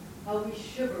night, how we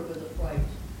shiver with affright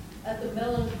at the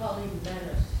melancholy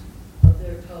menace of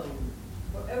their tone.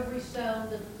 For every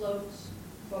sound that floats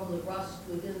from the rust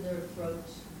within their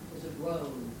throats is a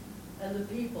groan. And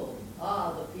the people,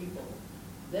 ah, the people,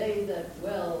 they that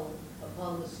dwell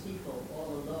upon the steeple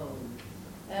all alone,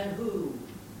 and who,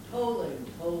 tolling,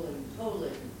 tolling,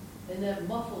 tolling, in that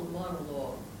muffled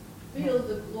monologue, feel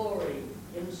the glory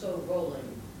in so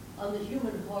rolling on the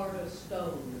human heart of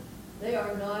stone. They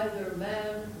are neither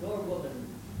man nor woman.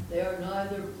 They are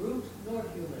neither brute nor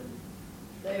human.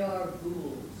 They are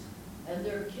ghouls, and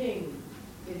their king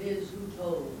it is who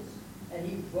tolls, and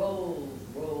he rolls,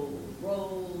 rolls,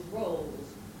 rolls,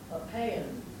 rolls, a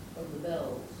paean from the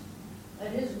bells.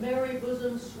 And his merry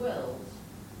bosom swells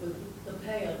with the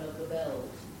paean of the bells,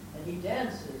 and he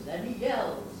dances and he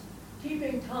yells,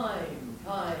 keeping time,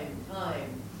 time,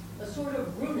 time, a sort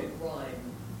of runic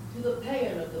rhyme to the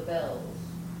paean of the bells,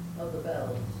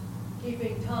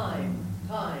 keeping time,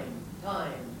 time,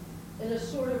 time, in a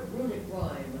sort of runic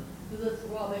rhyme to the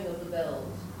throbbing of the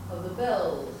bells,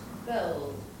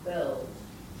 bells, bells,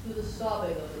 to the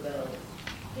sobbing of the bells,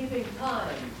 keeping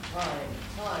time, time,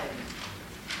 time,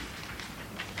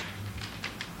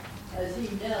 as he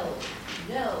knells,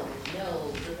 knells,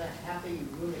 knells in a happy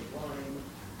runic rhyme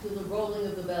to the rolling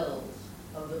of the bells,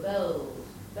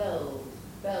 bells,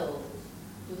 bells,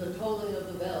 to the tolling of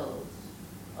the bells,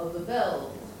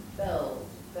 bells, bells,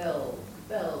 bells,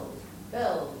 bells,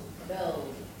 bells,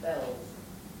 bells, bells,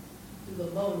 to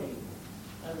the moaning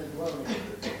and the groaning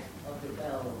of the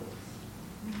bells.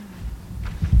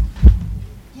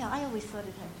 Yeah, I always thought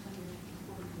it had 20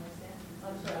 more sentences.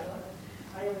 I'm sorry, what?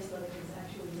 I always thought it was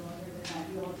actually longer than that.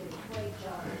 You all did a great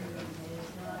job.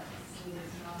 It's not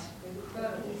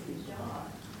an easy job.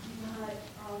 But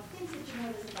things that you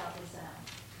notice about the sound.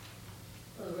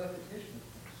 Well, the repetition.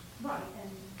 Right,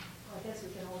 and I guess we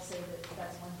can all say that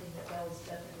that's one thing that bells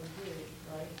definitely do,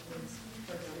 right? Is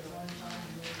first there's one time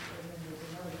and then there's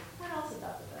another. What else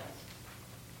about the bells?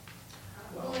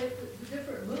 Well, the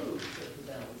different moods of the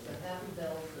bells, the happy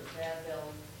bells, the sad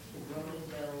bells, the groaning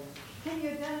bells. Can you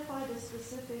identify the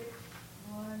specific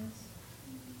ones?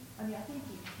 I mean, I think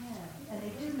you can, and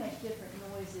they do make different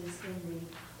noises in the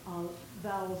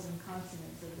vowels and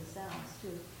consonants of the sounds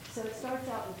too. So it starts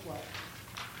out with what?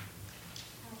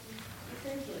 The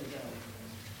tinkling bells.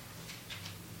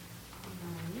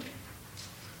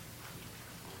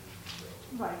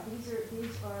 Right, these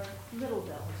are little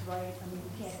bells, right? I mean,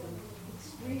 you can't be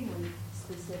extremely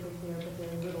specific there, but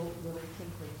they're little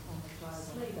tinkling on the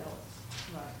sleigh bells.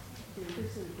 Right, they're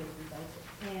sort of tinkling bells.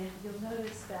 And you'll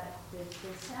notice that the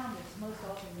sound that's most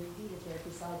often repeated there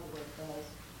beside the word bells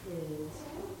is,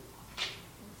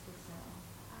 what's the sound?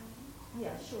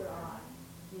 Yeah, short I.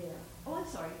 Yeah. Oh, I'm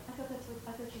sorry. I thought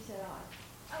you said I.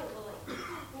 Oh,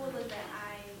 well, like that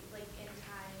I, like in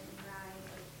time and rhyme,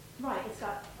 like. Right, it's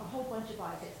got a whole bunch of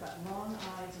eyes. It's got long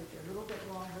eyes, which are a little bit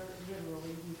longer.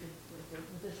 Literally, you could,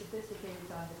 with the sophisticated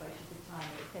sound device, you could time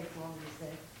it. It takes longer to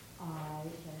say I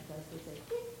than it does to say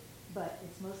tick, but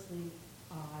it's mostly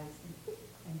eyes and tick,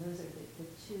 and those are the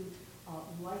two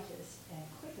lightest and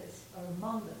quickest, or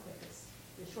among the quickest.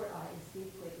 The short I is the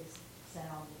quickest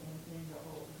sound in the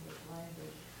whole English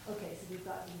language. Okay, so we've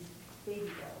got these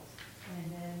baby bells, and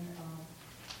then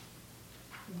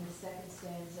in the second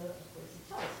stanza, of course, it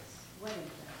tells us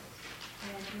wedding bells.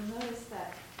 And you'll notice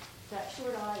that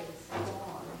short I is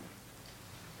gone.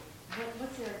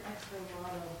 What's there an extra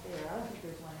lot of there? I don't think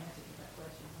there's one answer to that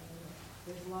question.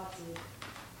 There's lots of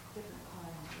different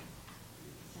kinds of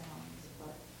sounds,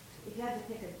 but if you had to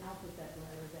pick an alphabet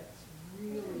letter that's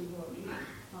really low,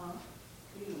 huh?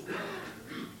 E.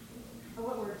 Oh,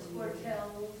 what words?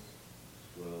 Foretells.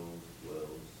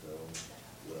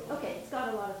 Okay, it's got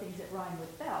a lot of things that rhyme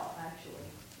with bell,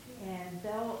 actually. And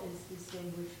bell is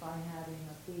distinguished by having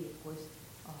a B, of course,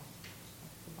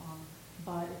 the bomb,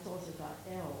 but it's also got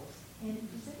L's. And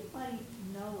does anybody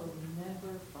know or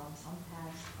remember from some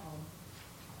past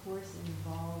course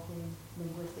involving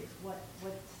linguistics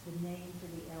what's the name for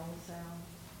the L sound?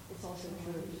 It's also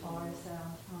true of the R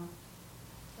sound, huh?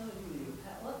 Some of you,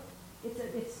 what? It's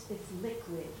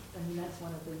liquid. I mean, that's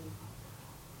one of the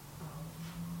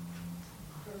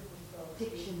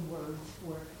diction words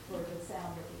for the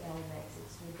sound that the L makes.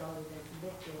 It's regarded as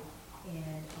liquid,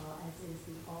 and as is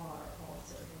the R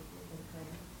also. They kind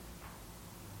of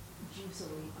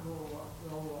juicily roll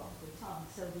off the tongue.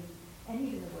 So and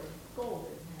even the word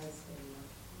golden has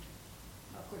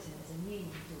of course, it has a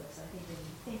meaning to it. So I think when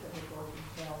you think of a golden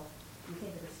bell, you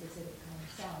think of a specific kind of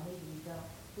sound, maybe you don't.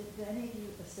 Do any of you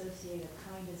associate a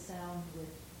kind of sound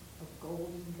with a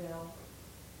golden bell?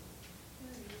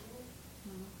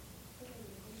 Hmm?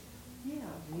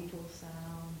 Yeah, regal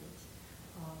sound, it's,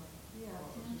 yeah.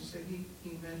 You said he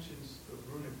mentions the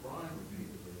runic rhyme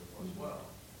repeatedly as well.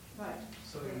 Right.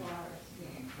 So The wires,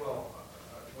 yeah.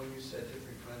 when you said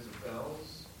different kinds of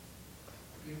bells,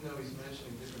 even though he's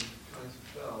mentioning different kinds of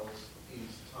bells,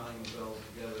 he's tying the bells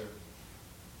together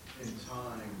in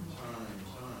time.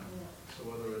 Yeah. So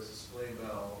whether it's a sleigh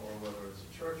bell or whether it's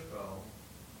a church bell,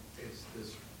 it's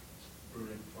this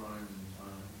runic rhyme in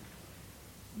time.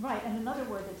 Right, and another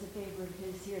word that's a favorite of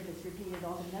his here that's repeated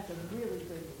often, that's a really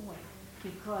good point,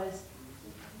 because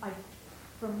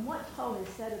from what Poe has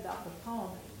said about the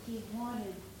poem, he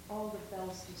wanted all the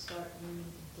bells to start ringing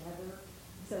together,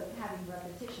 so having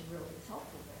repetition really is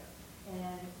helpful there.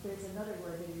 And there's another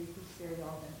word that he repeats very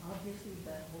often, obviously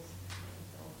bells,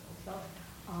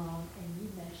 and you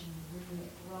mentioned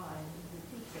runic rhyme, he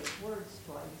repeats those words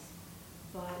twice,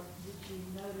 but did you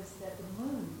notice that the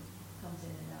moon comes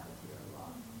in and out of here a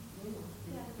lot?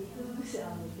 The ooh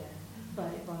sound again, but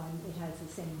it has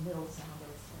the same middle sound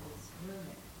as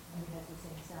runic, and it has the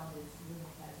same sound as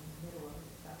runic has in the middle of it.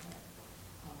 It's got that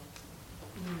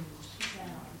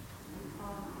sound.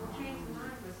 What came to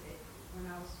mind was it, when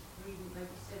I was reading, like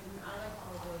you said, I like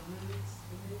all the moods.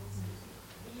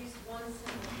 He used one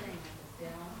simple thing, like a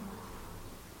bell,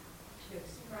 to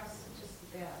express just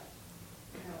about,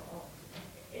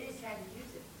 it is how you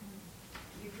use it.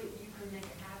 You could make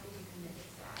it happy, you can make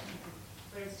it sad,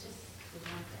 but it's just the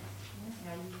one thing,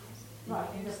 how you use it. Right,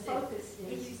 and the focus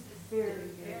He is used this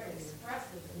very, very very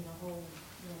expressive in the whole,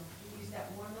 He used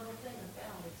that one little thing, a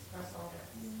bell, to express all that.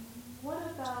 What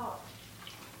about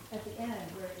at the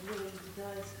end where it really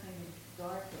does kind of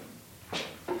darken?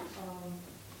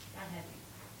 Got heavy.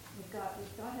 It got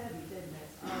heavy, didn't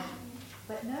it?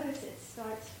 But notice it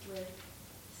starts with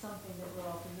something that we're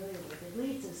all familiar with. It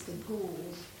leads us to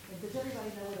ghouls. And does everybody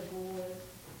know what a ghoul is?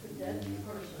 The dead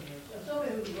person,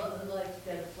 somebody who likes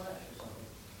dead flesh or something.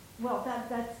 Well,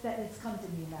 it's come to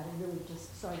me that it really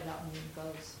just started out meaning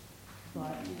ghosts.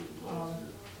 But,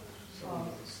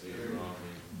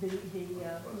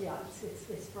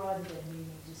 it's broader than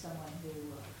meaning to someone who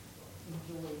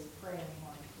enjoys preying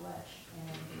on flesh. And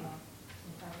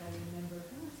in fact, I remember,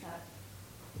 who was that?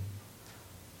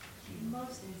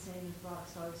 Most insane rock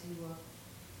stars who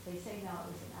they say now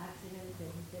it was an accident that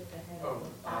he bit the head of the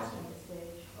person on the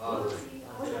stage. What was he?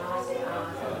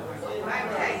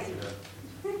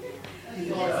 He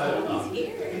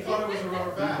thought it was a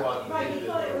rubber bat. Right, he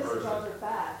thought it was a rubber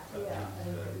bat, yeah, and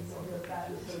it was a rubber bat,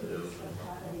 so he was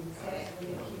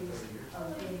actually accused of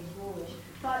being ghoulish.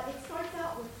 But it starts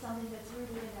out with something that's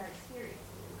rooted in our experience,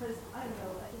 because, I don't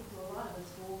know, I think to a lot of us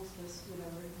ghouls, just,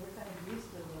 we're kind of used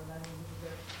to them. I mean,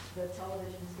 the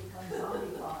television's become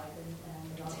zombified, and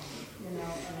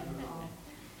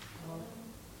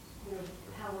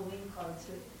Halloween cards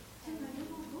with,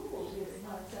 little ghouls here,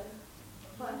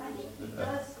 but I think he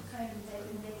does kind of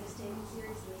make us take it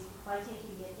seriously by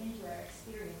taking it into our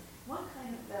experience. What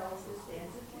kind of bells is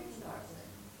Stanza 3 starts with?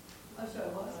 I'm sorry,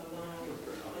 what?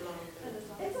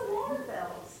 It's alarm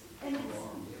bells, and it's,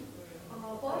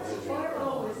 Fire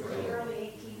was in the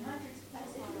early 1800s.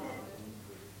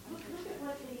 Look at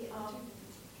what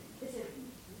is it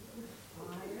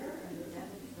fire and then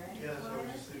granite Yeah, so I fire?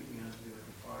 was just thinking it has to be like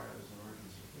a fire as an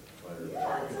emergency.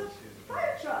 Yeah, it's a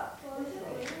fire truck. Yeah.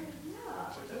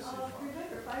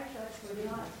 Remember, fire trucks were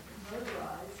not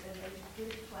motorized, and they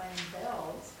did clang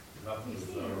bells. You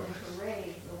see them in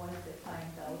parades, the ones that clang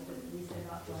bells, but at least they're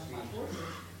not drawn by horses.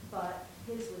 But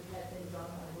his would have been drawn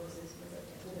by horses with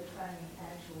a clanging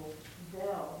actual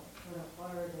bell for a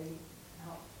fire they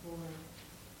out for.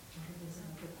 It was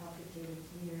another complicated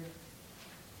year.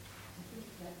 I think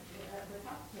that the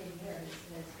complicated year has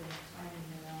been clanging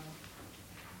around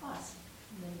us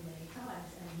many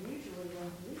times, and usually when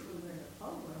police were in the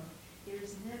phone room,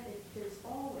 there's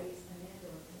always an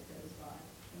ambulance that goes by,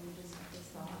 and we just have to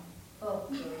stop.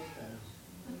 Oh, the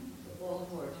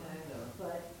Baltimore Tango.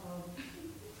 But,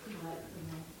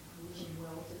 wishing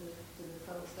well to the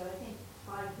folks, but I think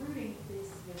by rooting this,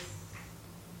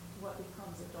 what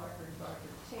becomes a darker and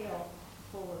darker tale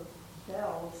full of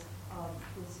bells, is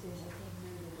I think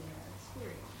rooted in our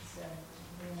experience, and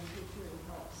it really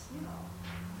helps,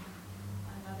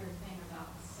 Another thing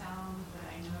about sound that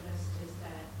I noticed is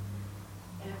that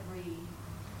every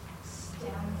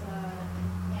stanza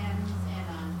ends in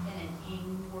an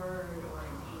ing word or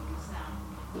an ing sound,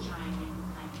 chiming,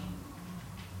 clanging,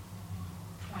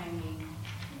 twanging.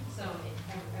 So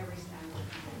every stanza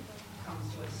comes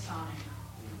to a sonic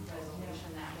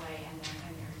resolution that way, and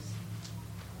there's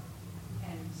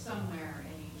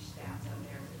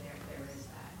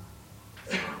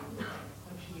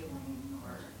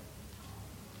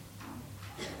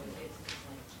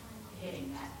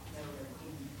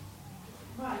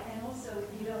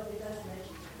you know, it does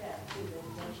mention that too, that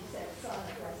when she said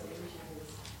sonic resolution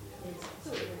is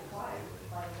sort of required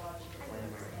by the logical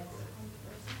ordinance.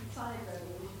 And sonic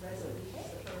resolution is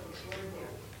the perfect word there.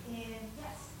 And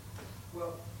yes,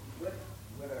 Well, what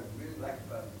I really like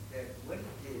about it is that what it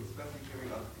did, especially hearing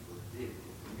other people did,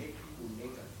 is to make people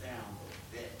make a sound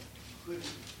that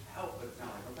couldn't help but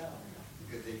sound like a bell.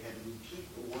 Because they had to repeat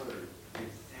the word. It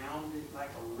sounded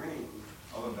like a ring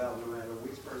of a bell no matter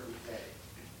which person said it.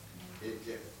 It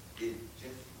just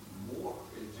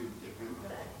morphed into different.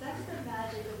 that's the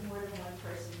magic of more than one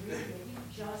person reading it. You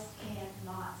just can't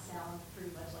not sound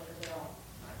pretty much like a bell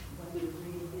when you're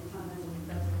reading it.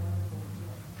 That's wonderful.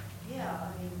 Yeah,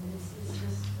 I mean, it's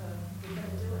just, we're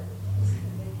gonna do it. It's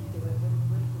gonna make you do it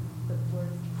with the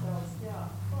words themselves, yeah.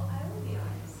 Well, I will be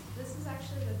honest, this is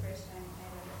actually the first time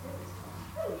I've ever heard this poem.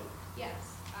 Really?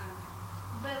 Yes,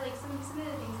 but like some of the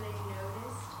things that I've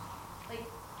noticed, like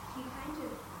he kind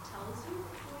of tells you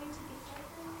which way to get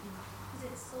darker, because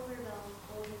it's silver bells,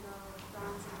 golden bells,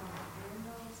 bronze bells, iron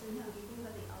bells. So if you think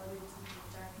about the elements and how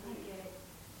dark they get,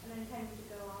 and then kind of to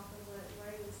go off of what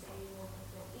Lori was saying with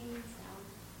the in sound,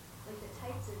 like the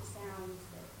types of sounds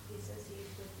that he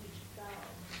associates with each bell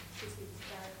just gets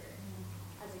darker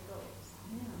as it goes.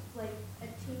 Yeah. Like a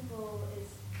tinkle is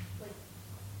like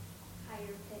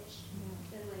higher pitched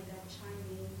than like a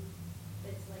chiming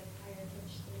that's like higher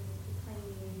pitched than the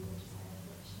clanging, which is higher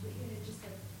pitched. But you know, just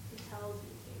like it tells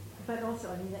you. But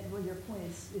also, I mean, well, your point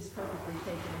is perfectly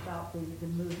taken about the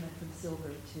movement from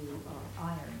silver to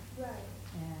iron. Right.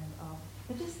 And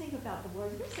but just think about the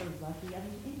words. We're so lucky. I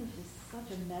mean, English is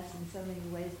such a mess in so many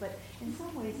ways, but in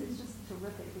some ways it's just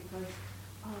terrific because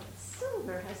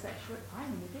silver has that short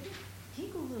irony. It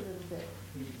tinkles a little bit.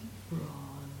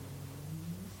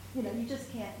 You know, you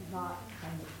just can't not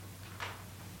kind of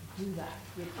do that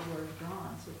with the word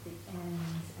bronze, with the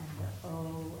N's and the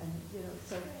O, and you know,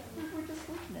 so we're just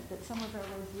fortunate that some of our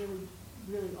words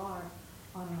really are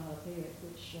onomatopoeic,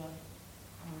 which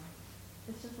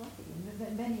it's just lucky.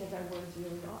 And many of our words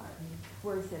really are. I mean,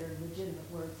 words that are legitimate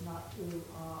words, not ooh,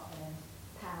 ah, and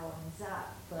pow and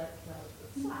zap, but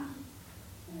slap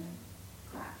and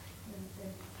crack. And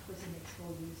of course, he makes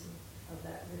full use of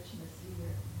that richness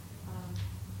here.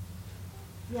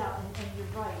 Yeah, and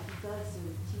you're right. He does sort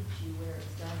of teach you where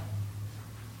it's going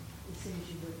as soon as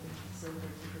you move from silver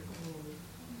to the gold,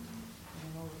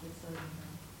 and all of a sudden,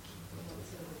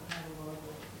 sort of a catalog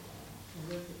of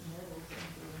terrific metals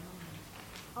and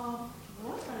beyond.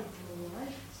 What I'd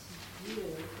like to do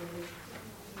is,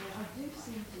 I do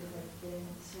seem to have been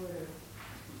sort of,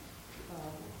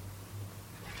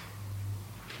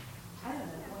 I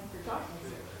don't know, going for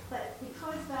darkness. But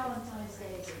because Valentine's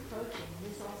Day is approaching,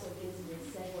 this also gives me a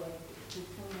segue to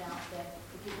point out that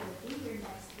if you're going to be here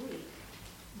next week,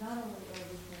 not only are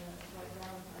we going to write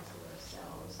Valentine's to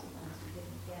ourselves, the ones we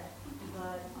didn't get,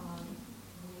 but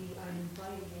we are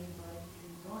inviting anybody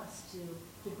who wants to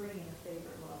bring in a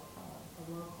favorite love poem, a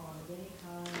love poem of any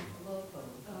kind. A love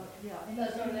poem. Yeah,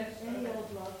 That's our next any one. old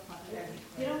love poem.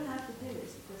 You don't have to do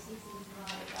this because this is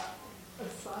not about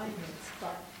assignments,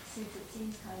 but since it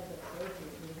seems kind of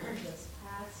appropriate, we're just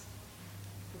past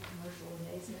the commercial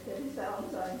amazement that is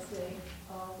Valentine's Day,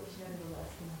 which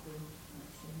nevertheless can bring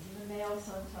things in the mail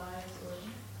sometimes, or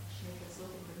make us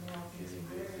looking for mail thinking,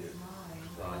 where is mine?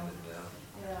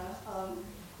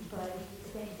 But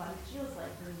if anybody feels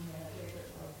like bringing in a favorite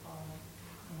love poem,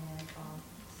 and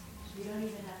you don't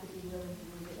even have to be willing to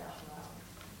read it out loud.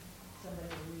 Somebody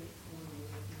will read it for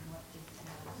you if you want to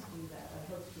have us do that. I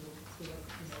hope you'll do it,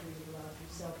 read it aloud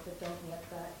yourself, but don't let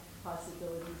that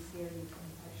possibility scare you from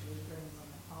actually bringing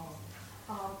in the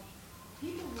poem.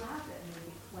 People laugh at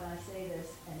me when I say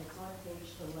this, and it's on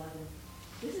page 11.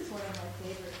 This is one of my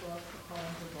favorite love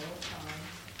poems of all time.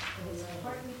 And it's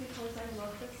partly because I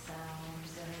love the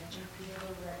sounds, and I think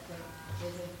Theodore Rector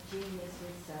is a genius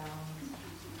with sounds.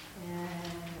 And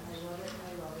I love it,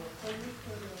 I love it. So you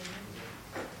put it in.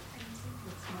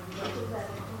 It's my love that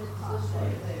in the top.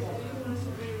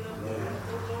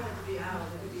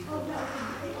 Oh, no,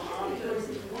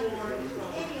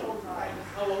 any old ride.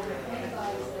 Oh, okay.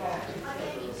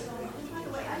 By the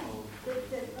way,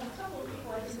 a couple of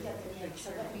people I didn't get their names, so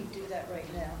let me do that right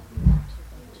now.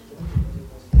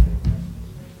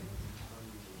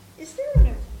 Is there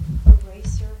an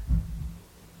eraser?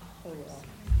 Oh, well.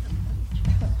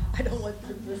 I don't want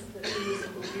the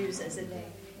musical use as a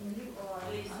name. And you are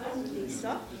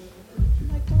Lisa.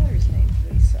 My daughter's name's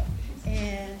Lisa.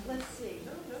 And let's see,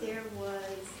 there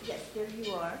was, yes, there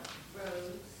you are.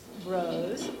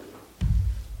 Rose.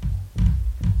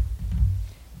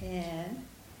 And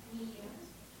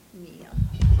Mia.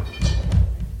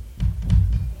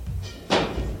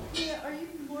 Mia, are you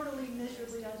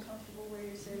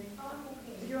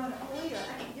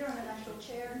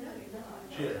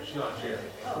She's on chair,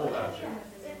 pull out chair.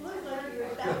 It looked like you were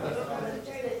about to go on the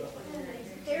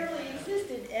barely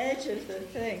existent edge of the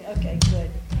thing. Okay,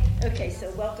 good. Okay, so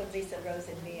welcome Lisa, Rose,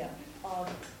 and Mia.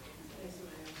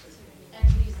 And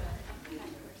Lisa.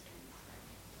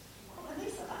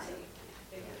 Lisa, hi.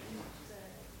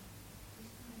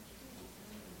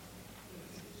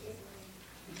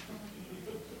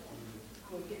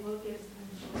 We'll give her a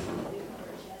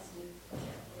chance to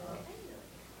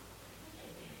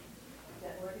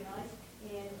get organized.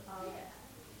 And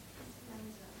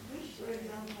we should wear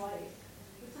young white.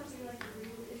 It's something like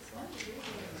it's fun to read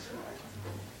in short.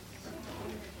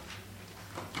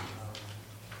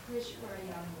 Wish for a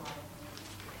young wife.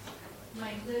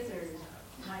 My lizard,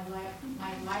 my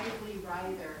lively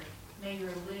rider, may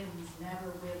your limbs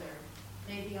never wither.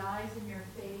 May the eyes in your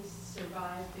face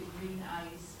survive the green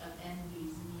ice of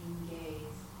envy's mean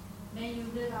gaze. May you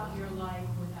live out your life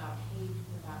without hate,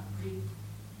 without grief.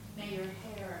 May your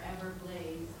hair ever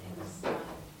blaze in the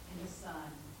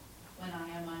sun, when I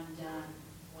am undone,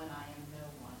 when I am no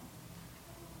one.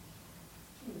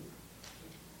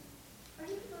 Are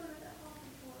you familiar with that poem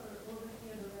before, or looking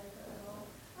at the record at all?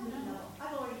 I don't know.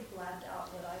 I've already blabbed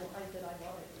out what I wanted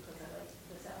because I like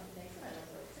the sound it makes and I like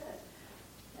what it says.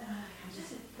 Any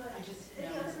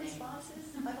know other his name. responses?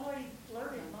 I've already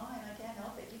blurted mine. I can't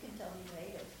help it. You can tell me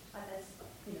later. That's,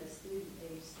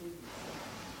 age student.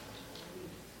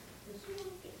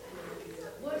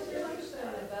 What's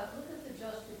interesting about, look at the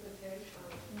justification,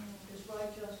 is right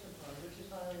justified, which is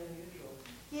highly unusual.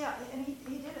 Yeah, and he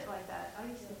did it like that. I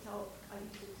used to tell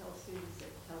students at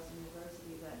Towson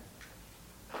University that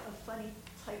a funny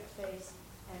typeface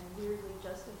and weirdly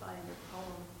justifying the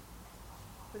poem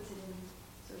puts it in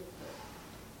sort of the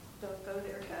don't go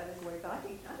there category. But I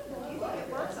think if you think it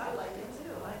works, I like it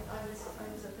too. I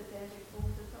was a pedantic fool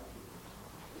to tell people.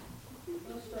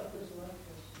 Most stuff is right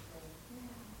justified.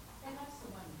 And also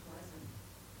one pleasant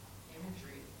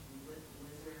imagery with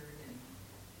lizard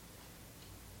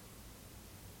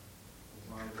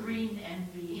and green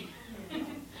envy.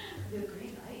 The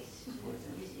green ice.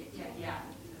 Yeah.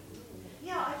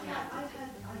 Yeah, I've had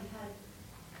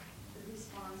the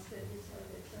response that is that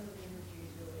some of the imagery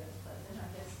is really unpleasant, I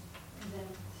guess, and then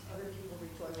other people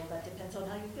retort, well, that depends on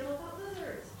how you feel about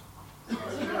lizards.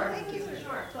 Sure, thank you.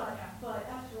 Sure. But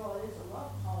after all, it is a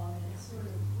love poem, and it's sort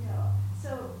of,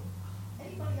 so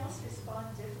anybody else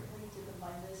respond differently to the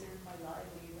my lizard, my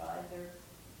lively rider?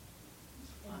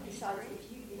 And besides, if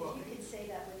you can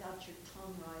say that without your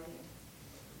tongue riding,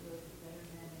 you're a better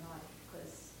man than I,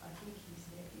 because I think he's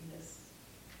making this.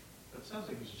 It sounds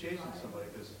like he's chasing somebody,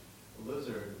 because a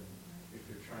lizard, if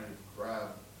you're trying to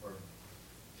grab or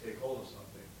take hold of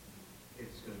something,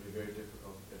 it's going to be very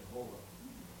difficult to get hold of.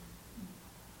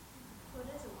 What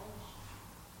is a wish?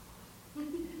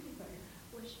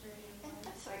 Wish for a young And wife.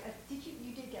 I'm sorry,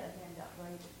 you did get a handout,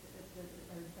 right, at the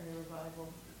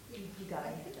revival? You got a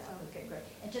handout, okay, great.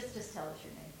 And just tell us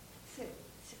your name. Sue.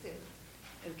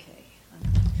 Okay, I'm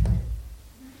going to try to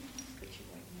put you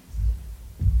right next to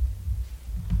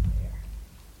there.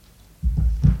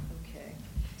 Okay.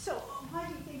 So why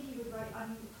do you think he would write,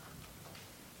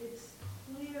 it's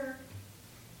clear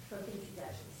from things he's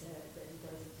actually said that he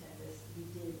does intend this, he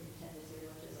did intend this very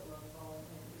much as a love poem,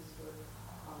 and it was for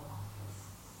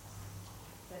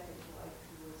second wife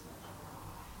who was much younger.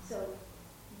 So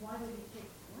why do you think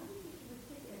he would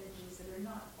pick images that are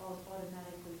not all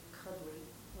automatically cuddly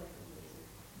like a lizard?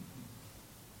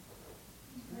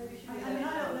 I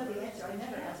don't know the answer. I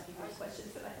never ask you those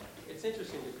questions, but I have. It's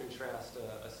interesting to contrast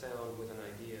a sound with an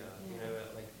idea,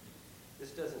 like,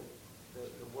 this doesn't,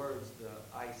 the words, the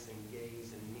ice and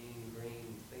gaze and mean,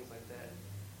 green, things like that,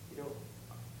 you don't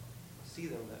see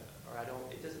them,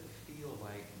 it doesn't feel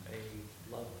like a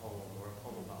love poem or a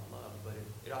poem about love, but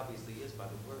it obviously is by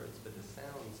the words, but the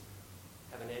sounds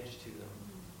have an edge to them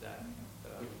that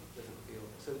doesn't feel,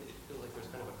 so it feels like there's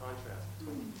kind of a contrast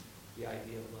between the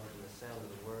idea of love and the sound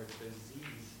of the words. Those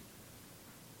Z's,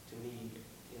 to me,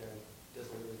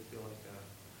 doesn't really feel like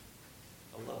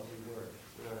a lovely word,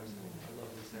 you know what I'm saying, a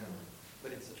lovely sound.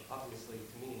 But it's obviously,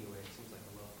 to me anyway, it seems like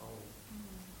a love poem.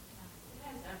 It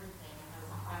has everything. It has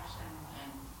affection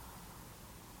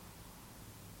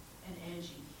and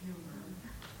edgy humor.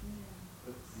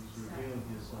 But he's revealing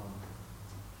his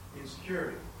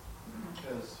insecurity,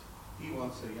 because he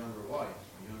wants a younger wife,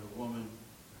 a younger woman,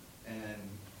 and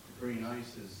the green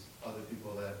ice is other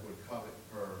people that would covet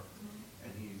her,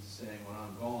 and he's saying, when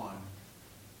I'm gone,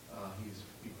 he's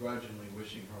begrudgingly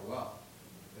wishing her well.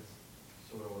 That's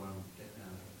sort of what I'm getting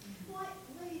at. Why do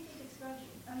you think it's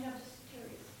grudging? I'm just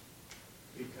curious.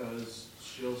 Because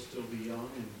she'll still be young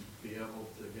and be able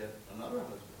to get another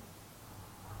husband.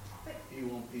 But he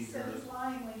won't be So here. he's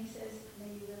lying when he says,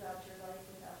 may you live out your life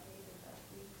without faith, without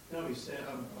grief. No, he's saying,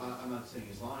 I'm not saying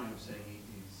he's lying, I'm saying he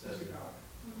says it.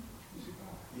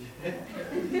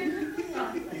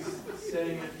 He's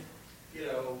saying it, you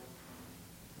know,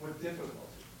 with difficulty.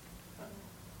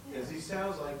 Because he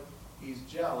sounds like he's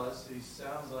jealous, he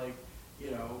sounds like,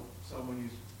 you know, someone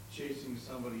who's chasing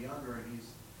somebody younger, and he's,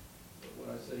 when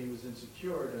I said he was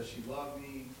insecure, does she love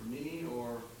me for me,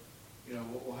 or, you know,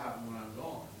 what will happen when I'm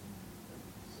gone?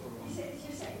 Sort of. He said,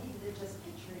 you're saying, they're just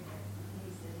picturing it.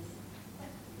 He says,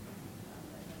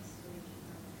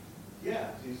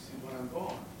 Yeah, he's when I'm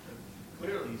gone.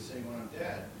 Clearly, he's saying when I'm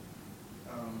dead.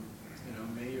 You know,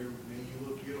 may you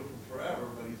look beautiful forever,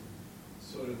 but he's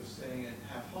sort of saying it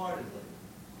half-heartedly,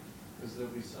 because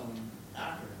there'll be someone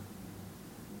after him.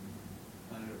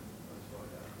 Kind of, that's what I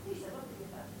got. Lisa, what were you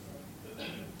about to say?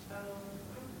 I'm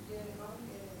getting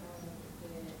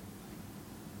that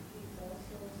he's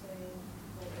also saying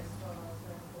that as far as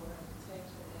like for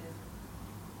protection as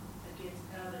against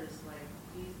others, like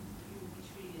you will be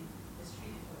mistreated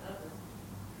for others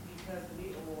because of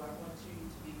me, or I want you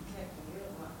to be protecting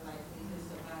your life and to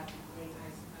survive the great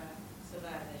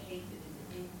survive the hatred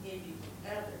and the envy from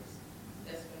others.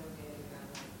 That's what I'm getting out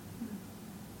of it.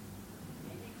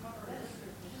 Maybe call her That's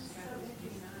Elizabeth, she's so got this interesting.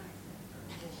 green eye.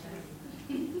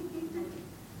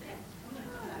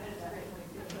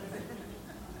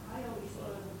 I always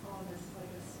thought of the poem as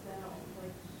like a spell,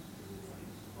 like he's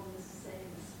almost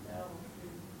saying a spell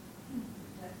through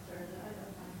that third. I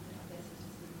don't know, I guess it's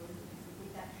just the word that makes me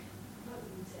think that. What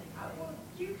were you saying? Well,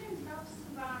 you can love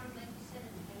somebody, like you said,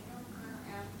 and hate them, kind of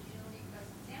ambiguity, because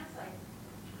it sounds like,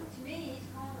 to me, he's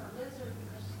calling her a lizard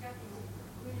because she's got these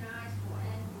green eyes for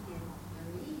envy and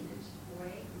mean, and she's for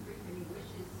hate and grief, and he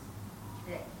wishes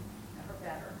that her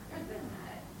better than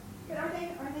that. But are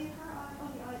they her eyes, oh,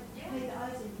 the eyes, Yeah. may the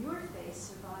eyes in your face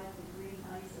survive the green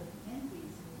eyes of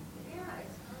envy's in your face? Yeah,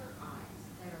 it's her eyes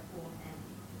that are full of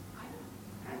envy. I don't,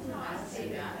 I That's don't know, not I say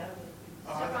that. I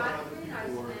thought Survive other green eyes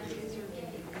people and were, envy is your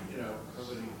game. you know,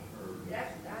 coveting her.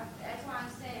 That's why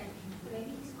I'm saying,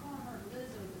 maybe he's calling her a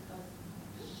lizard because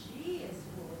she is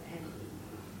full of envy,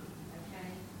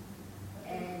 okay?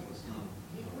 And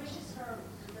he wishes her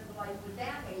to live a life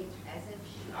without hate, as if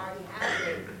she already has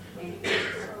it, and he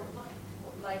wishes her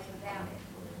life without it.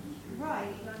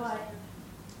 Right, You but, understand?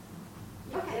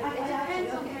 okay, It I depends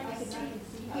on okay, how I you can see.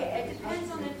 see. Yeah, it depends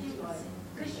on if you,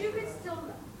 because you can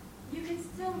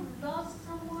still love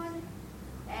someone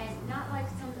and not like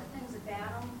some of the things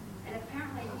about him. And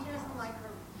apparently he doesn't like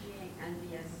her being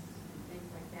envious and things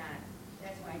like that.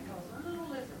 That's why he calls her a little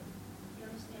lizard. You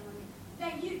understand what I mean?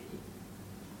 Now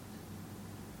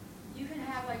you can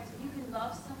have like, you can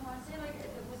love someone, say like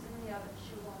if it was in the other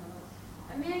shoe on the list.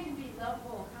 A man can be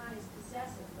lovable and kind of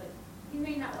possessive, but he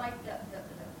may not like the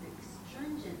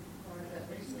astringent part of it,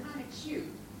 but he's kind of cute.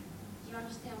 Do you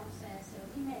understand what I'm saying? So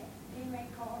he may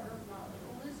call her a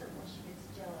little lizard when she gets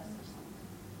jealous or something.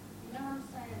 You know what I'm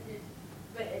saying?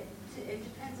 But it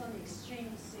depends on the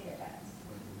extreme you see it as.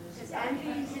 Because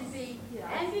envy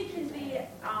can be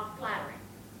flattering.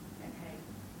 Okay,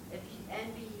 if you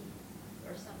envy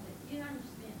or something, you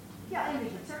understand? Yeah,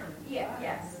 envy, certainly. Yeah,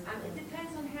 yes. It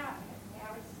depends on how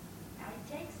he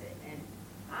takes it. And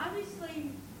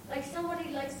obviously, like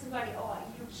somebody likes somebody, oh,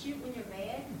 you're cute when you're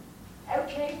mad.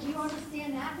 Okay, do you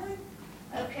understand that one?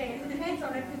 Okay, it depends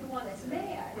on if you're the one that's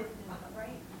mad,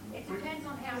 right? It depends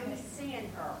on how he's seeing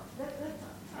her. That's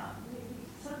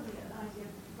certainly an idea.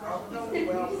 Oh, no,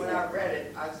 well, when I read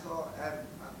it, I thought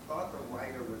the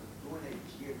writer was doing a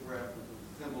geographical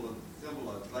symbol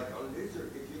of, like a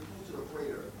lizard, if you're close to the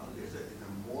equator, a lizard is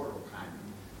immortal kind of.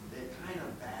 They kind of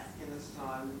bask in the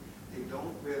sun, they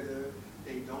don't wither,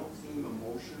 they don't seem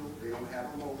emotional, they don't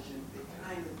have emotion, they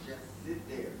kind of just sit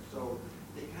there. So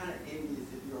they kind of envious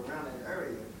if you're around that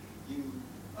area.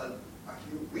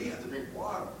 We have to drink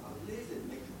water. A lizard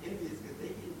makes you envious because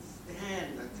they can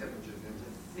stand the temperatures and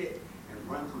just sit and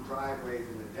run through driveways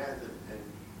in the desert. And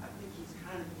I think he's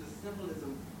kind of the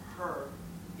symbolism of her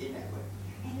in that way.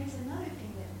 And there's another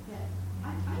thing that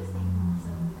I think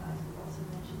some of the guys would also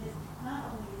mention is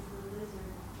not only is the lizard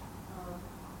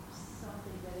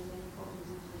something that in many cultures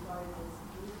is regarded as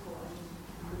beautiful. I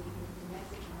mean, in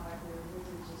Mexican art, there are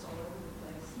lizards just all over the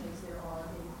place, as there are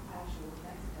in actual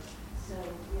Mexico. So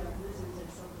we have lizards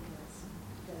as something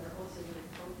that are also very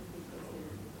potent because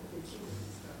they're human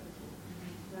and stuff.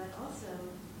 But also,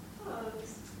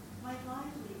 folks, my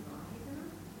lively rider.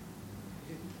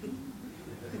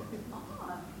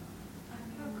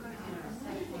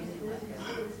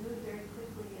 It was moved very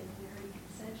quickly and very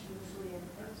sensuously, and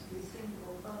every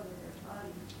single bone in their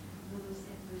body moves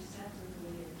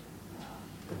imperceptibly.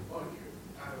 Well,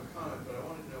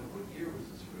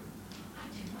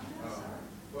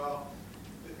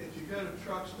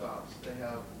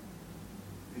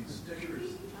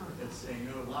 that say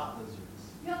no lot lizards.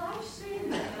 Yeah, I've seen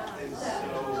that. And I've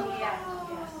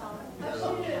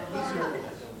so seen it.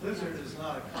 lizard is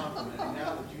not a compliment. And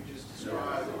now that you just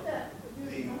described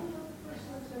the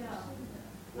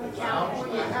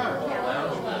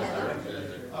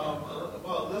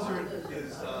well, lizard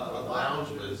is a lounge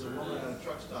lizard. A woman at a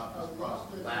truck stop is a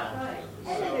prostitute. Right.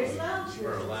 And then there's lounge We're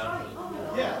lizards, allowed right? to. Oh,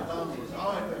 no. Yeah, lounge lizard. Oh,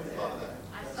 I never thought of that.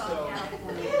 I saw So,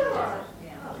 California.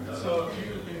 so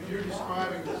if you're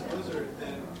describing this lizard,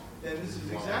 then this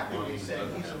is exactly what he's saying.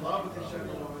 He's in love with this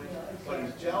younger woman, but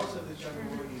he's jealous of this younger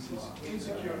woman. He's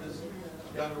insecure of this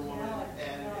younger woman,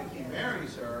 and if he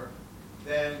marries her,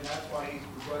 then that's why he's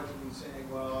begrudgingly saying,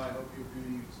 well, I hope your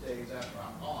beauty stays after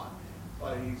I'm gone.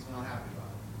 But he's not happy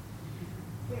about it.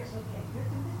 Yes, okay, you're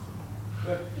convincing me.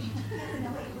 No,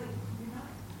 wait, you're not.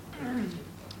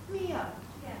 Mia,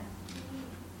 Yes,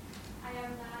 I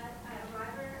am not a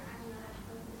writer, I'm not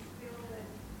from this field, but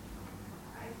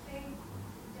I think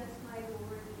just like the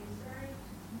word lizard,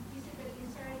 the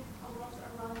lizard walks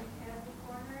around every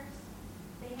corners,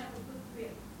 they have a good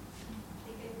grip.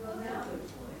 They can go down,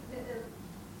 the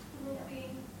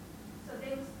moving, so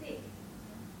they will stick,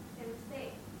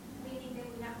 meaning they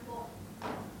will not fall.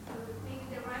 So maybe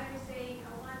the writer is saying,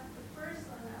 I want the person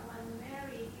I want to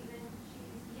marry, even she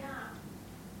is young,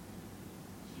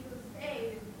 she will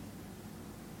stay with me.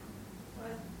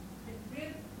 But the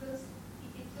grip will,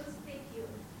 it will stick you.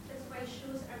 That's why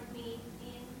shoes are made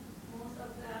in most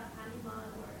of the animal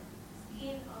or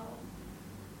skin of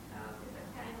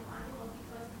different kind of animal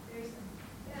because there's a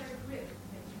better grip.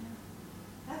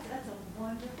 that's a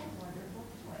wonderful, wonderful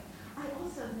point. I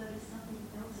also noticed something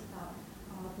else about,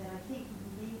 that I think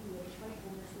may be a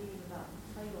trifle misleading about the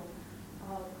title.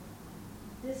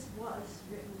 This was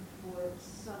written for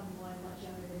someone much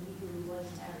younger than he who he was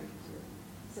married to.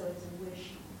 So it's a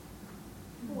wish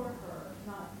for her,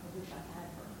 not a wish I had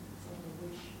her. It's only a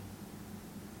wish.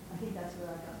 I think that's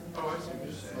where I got the Oh, I see what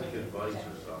you're notion saying. Like advice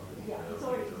or something. you Yeah, know, it's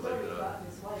already like, got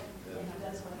his wife, and he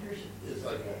does want her. It's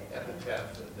like epitaph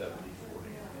that before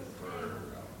him for,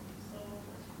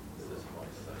 this my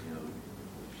son, you know,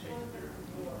 Shakespeare.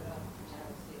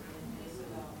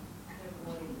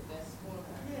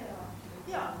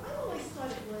 Yeah, I always thought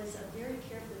it was a very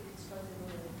carefully constructed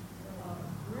word,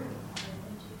 runic,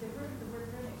 and the word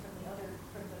runic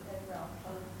from the background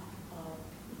of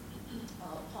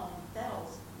Palm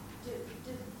Bells.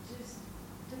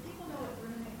 Do people know what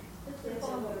runic It's is? a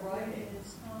form or of what writing. it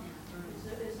is?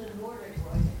 It's a Nordic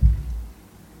writing.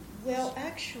 Well,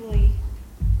 actually,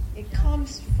 it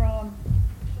comes from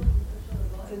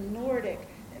the Nordic,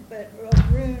 but a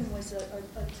rune was a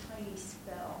tiny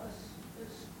spell.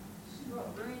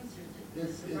 Runes are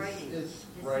It's just writing.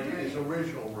 writing, it's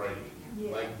original writing.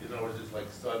 Yeah. Like, in other words, it's like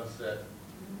sunset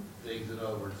things, in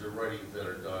other words, they're writings that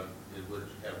are done, in which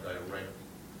have direct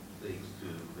things to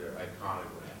their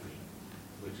iconography,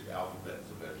 which alphabets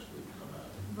eventually come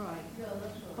out. Right. Yeah,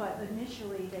 that's what. But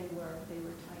initially, they were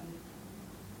tiny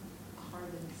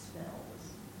carbon spells,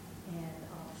 and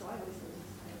so I always thought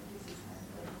this is kind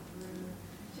of like a rune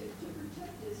to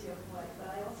protect this young wife.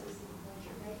 But I also see the point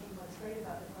you're making. What's great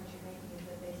about the point you're making is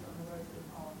that based on the words of the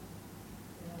poem,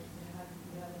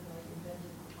 you haven't like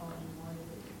invented the poem you wanted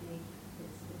it to be.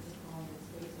 It's a poem that's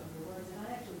based on the words, and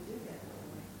I actually do get that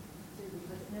way too,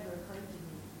 because it never occurred to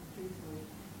me, truthfully,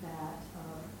 that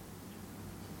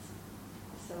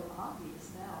it's so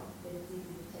obvious now that it's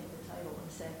easy to take the title and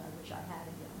say, I wish I had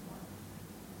a young one.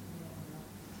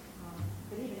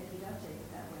 But even if you don't take it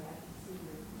that way, I can see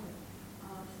your point.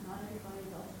 Not everybody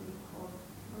else being called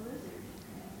a lizard.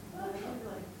 And you're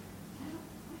like, I don't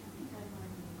think I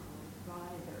mind being called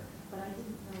rider, but I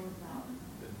didn't know about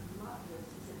lot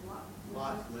lizards. Is it lot lizards?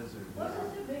 Lot lizard. What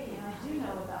does it mean? And I do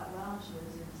know about lounge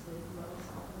lizards, they grow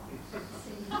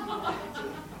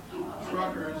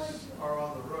Truckers are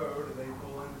on the road and they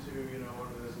pull into, one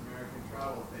of those American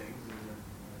travel things, and there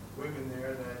are women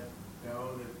there that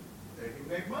know that they can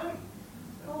make money.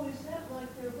 Oh, is that like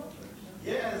their hookers?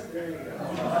 Yes, there you go.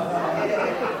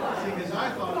 See, because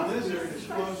I thought a lizard is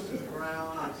close to the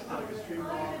ground, it's like a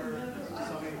streetwalker.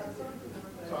 Somebody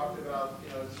talked about,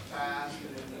 it's fast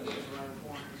and it goes around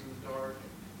corners in the dark.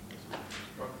 That's what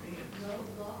struck me. No,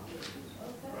 lockers.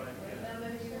 Okay. Right, yeah.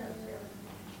 That makes sense.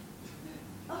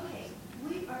 Okay,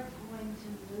 we are going to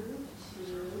move to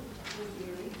the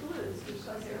Erie Blues,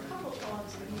 because there are a couple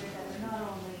poems in here that are not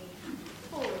only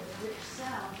full of rich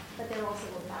sound, but they're also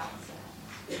about sound.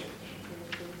 They're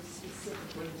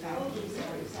specifically about these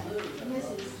sound. And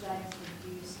this is thanks to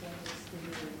Houston's The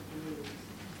Erie Blues.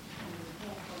 And we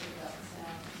can't talk about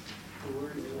sound.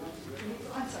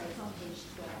 I'm sorry, it's on page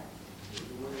 12.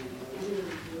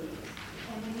 Erie Blues.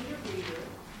 And we need a reader.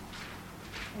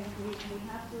 And we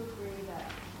have to agree that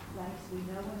we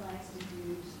know when Langston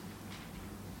Hughes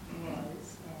was,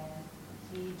 and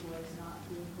he was not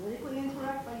being politically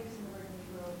incorrect by using the word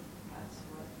Negro. That's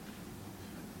what.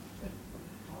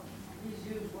 He's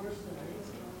used worse than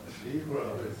this.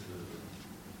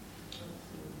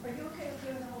 Are you okay with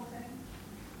doing the whole thing?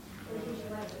 Or would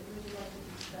you like to be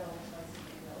spelled by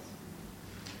somebody else?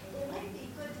 It might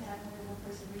be good to have more than one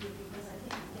person read it, because I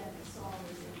think, again, the song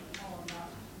is in the poem, not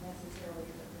necessarily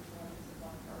the performance of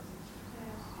one person.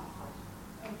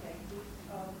 Okay,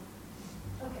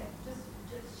 okay, just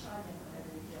chime in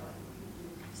whenever you feel like you can do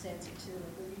stanza 2,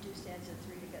 and will you do stanza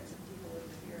 3 to get some people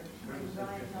over here? And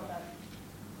Ryan, how about?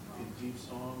 A deep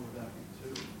song, would that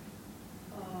be 2?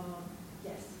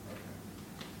 Yes. Okay.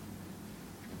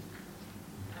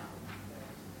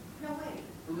 No, wait,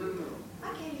 I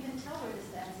can't even tell where the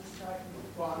stanza starts.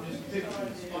 Well, I'm just picking,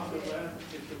 it's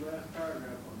the last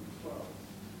paragraph on 12.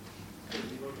 If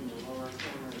you look in the lower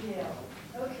corner of 12,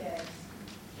 Yeah, okay.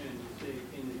 and you see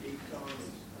in the deep song, it's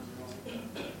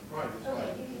Right, it's Okay,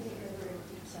 right. you can take over a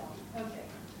deep sound. Okay,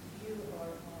 you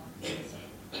are on.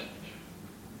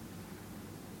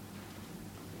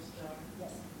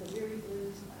 Yes, the weary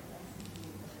blues, my last.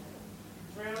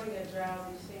 Drowning a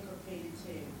drowsy syncopated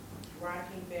tune,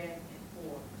 rocking back and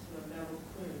forth to a mellow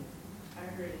croon. I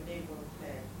heard a Negro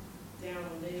play down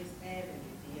on Lenox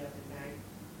Avenue the other night.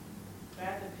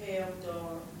 By the pale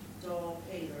dull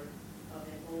paler of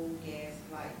an old gas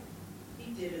light. He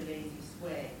did a lazy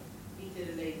swag,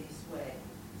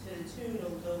 to the tune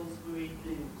of those weary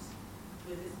blues.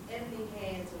 With his ebony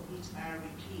hands on each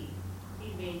ivory key, he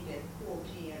made that poor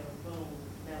piano moan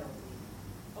with melody.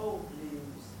 Oh,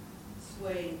 blues,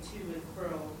 swaying to and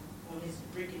fro on his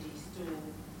rickety stool.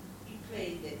 He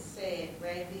played that sad,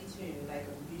 raggedy tune like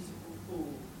a musical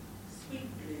fool. Sweet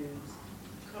blues,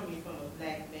 coming from a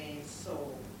black man's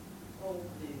soul. Oh,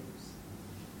 blues.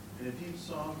 In a deep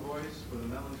song voice with a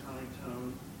melancholy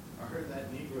tone, I heard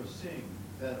that Negro sing,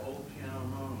 that old piano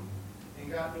moan.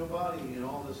 Ain't got nobody in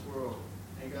all this world,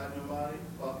 ain't got nobody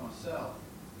but myself.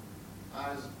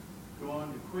 I was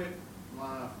going to quit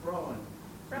my frowning,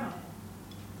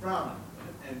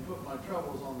 and put my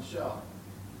troubles on the shelf.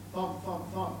 Thump,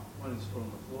 thump, thump when it's from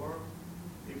the floor.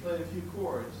 He played a few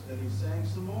chords, then he sang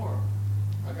some more.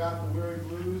 I got the weary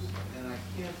blues, and I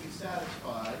can't be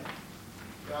satisfied.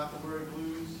 Got the weary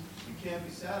blues, you can't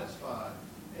be satisfied.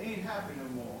 I ain't happy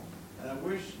no more, and I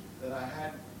wish that I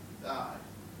hadn't died.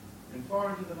 And far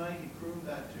into the night he crooned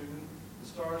that tune. The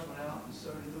stars went out, and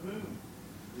so did the moon.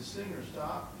 The singer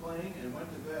stopped playing and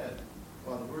went to bed,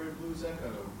 while the weary blues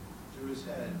echoed through his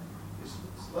head. He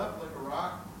slept like a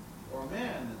rock or a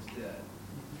man that's dead.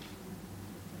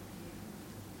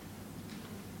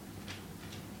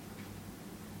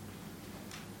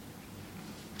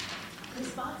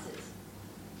 Responses.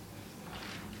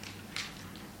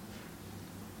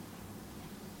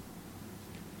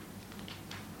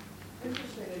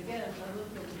 Interesting, again, I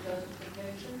looked at the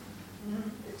justification,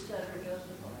 it's better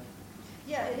justified.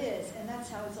 Yeah, it is, and that's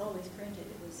how it's always printed.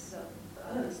 It was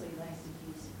obviously Langston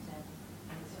Hughes' intent,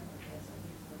 and it certainly has, I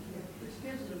think, for here. Which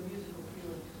gives it a musical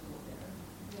feeling to look at.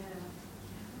 Yeah.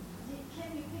 Can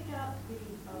you pick out the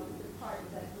part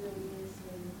that really is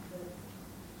in the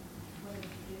one of the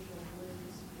traditional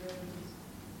blues rhythms?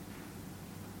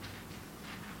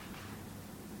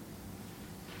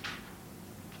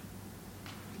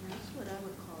 That's what I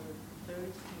would call a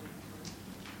third tone.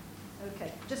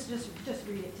 Okay, just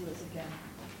read it to us again,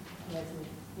 Leslie.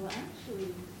 Well,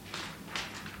 actually,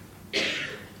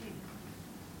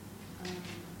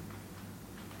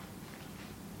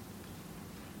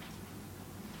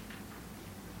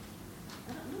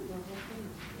 I don't know the whole thing.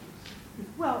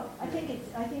 Well, I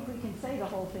think we can say the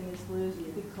whole thing is blues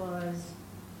because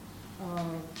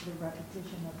of the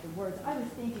repetition of the words. I was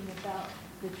thinking about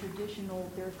the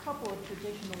traditional, there are a couple of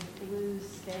traditional blues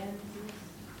stanzas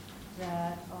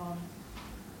that,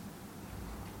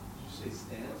 Did you say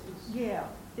stanzas? yeah,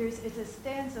 it's a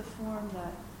stanza form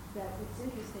that it's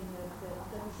interesting that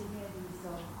W.C. Handy's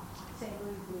St.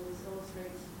 Louis Blues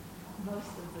illustrates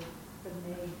most of the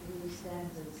main blues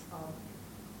stanzas.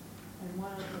 And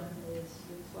one of them is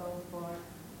the 12 bar,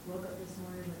 woke up this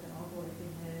morning with an all-boy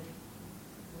big head.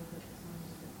 Woke up this morning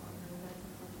with an all-boy big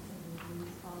head.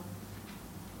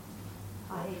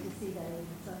 I hate to see that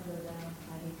evening sun go down.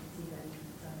 I hate to see that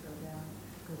evening sun go down,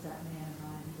 because that man of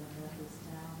mine is gonna left this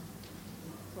town.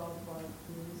 12 bar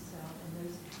blues sound, and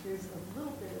there's a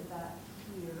little bit of that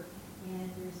here, and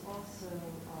there's also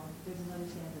there's another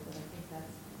stanza, but I think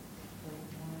that's the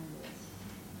one that's.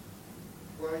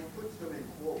 Well, he puts them in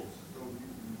quotes, so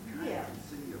you kind Yeah. of can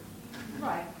see them.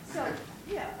 Right, so,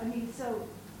 yeah, I mean, so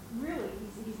really,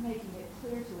 he's making it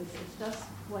clear to us, it's just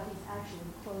what he's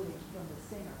actually quoting from the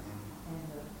singer and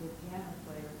the piano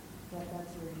player,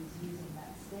 that's where he's using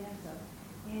that stanza.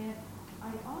 And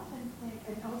I often think,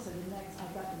 and also the next,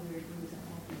 I've got the weird blues and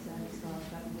happy satisfied, I've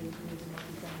got the weird blues and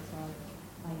happy satisfied,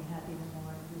 I am happy no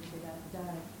more, I wish for that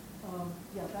die.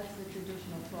 Yeah, that's the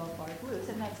traditional 12-bar blues,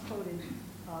 and that's quoted,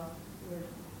 where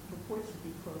purports to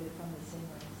be quoted from the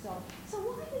singer himself. So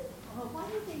why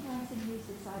do you think Langston Hughes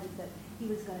decided that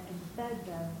he was going to embed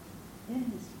them in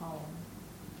his poem,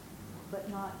 but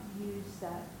not use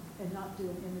that, and not do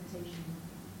an imitation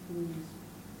blues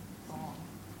song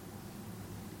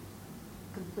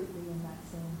completely in that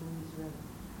same blues rhythm?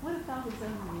 What about his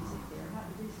own music there? How,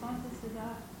 responses to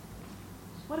that?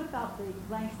 What about the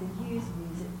Langston Hughes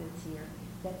music that's here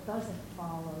that doesn't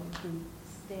follow the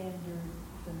standard,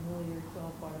 familiar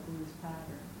 12-bar blues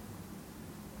pattern?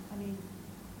 I mean,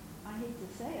 I hate to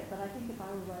say it, but I think if I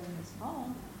were writing this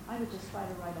poem, I would just try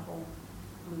to write a whole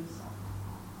blues song.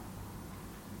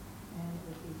 And it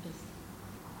would be just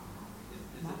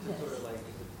Is not it to this. sort of like,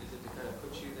 is it to kind of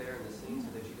put you there in the scene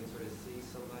so that you can sort of see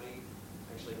somebody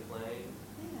actually playing?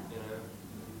 Yeah. You know,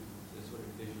 to sort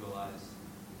of visualize,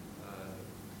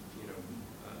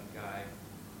 a guy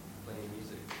playing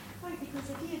music. Right, because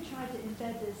if he had tried to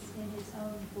embed this in his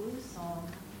own blues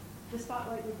song, the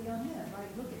spotlight would be on him,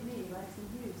 right? Look at me, Langston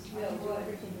Hughes. Yeah, I can do right.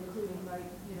 everything, including write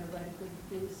a good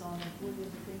blues song, and blues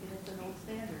and thinking it's an old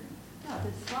standard. No,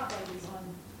 the spotlight is on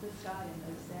this guy and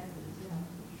those standards,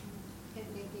 yeah. It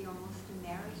may be almost a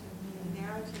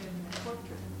narrative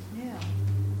portrait. Yeah.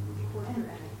 Portrait and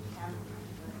a camera,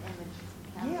 image.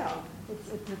 Yeah, it's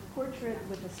a portrait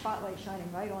with the spotlight shining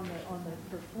right on the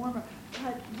performer.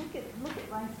 But look at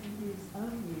Langston Hughes'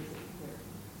 own music here.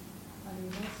 I mean,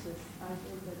 I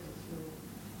think that this really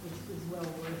is well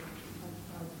worth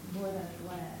more than a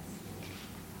glance.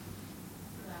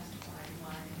 The last 5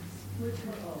 lines. Which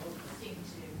one? Seem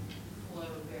to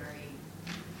flow very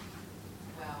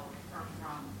well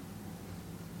from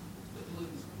the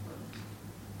blues approach.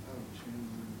 Oh, June,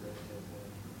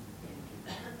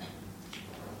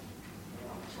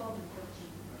 12 and 13.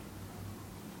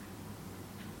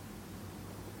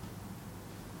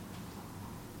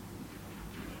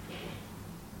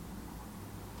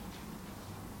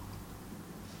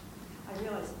 I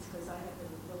realize it's because I have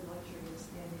the luxury of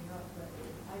standing up, but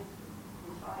I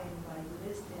defy anybody who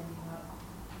is standing up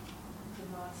to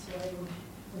not sway when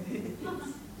it's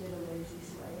get a lazy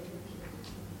sway.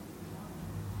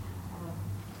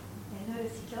 And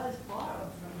notice he does borrow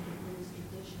from the blues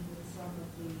tradition with some of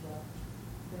the,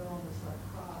 they're almost like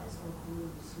cries, oh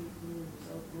blues, sweet blues,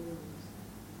 oh blues.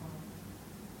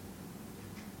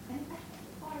 And I think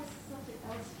he borrows something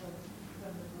else from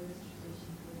the blues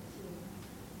tradition here too.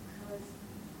 Because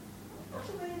that's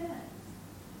the way it ends.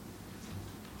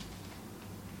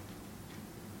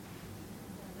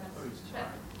 Oh, he's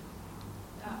tired.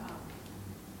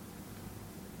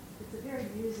 It's a very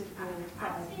musical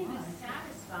I've 5 seen him lines.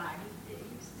 satisfied. He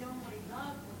was doing what he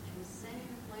loved, which was singing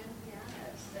and playing the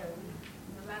piano. So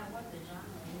no matter what the genre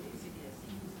of music is,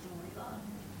 he was doing what he loved.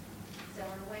 So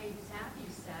in a way, he was happy,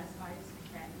 he was satisfied, he was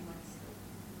content, he went to sleep.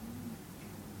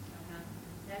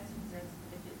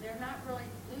 They're not really,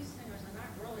 blues singers are not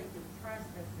really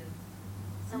depressed as if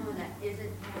someone that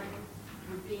isn't one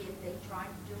would be if they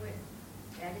tried to do it.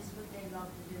 That is what they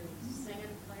love to do, sing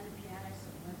and play the piano,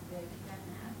 so he went to bed content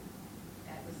and happy.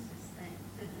 That was his thing.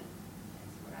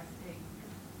 That's what I see.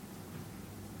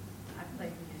 I play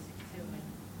music too, and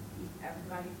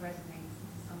everybody resonates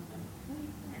with something.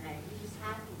 And he was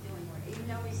happy doing it. Even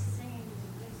though he's singing the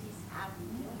blues, he's happy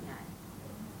doing that.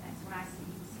 That's what I see.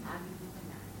 He was happy doing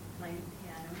that. Playing the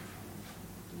piano.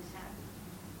 He was happy.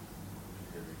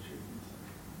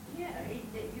 Yeah,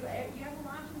 you ever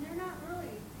watch them? They're not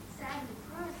really sad and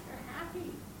depressed. They're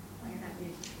happy playing that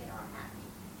music. They are happy.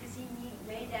 Because he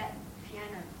made that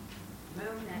piano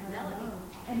moan, that melody.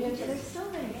 And there's so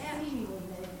many Yeah. seemingly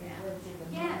negative Yeah. words in the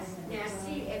Yes, mind. now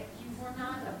see, if you were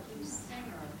not a blues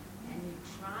singer and you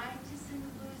tried to sing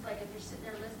the blues, like if you're sitting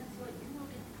there listening to it, you will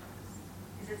get depressed.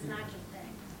 Because it's not your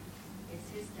thing. It's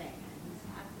his thing, and he's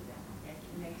happy with it. If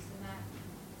he makes him happy,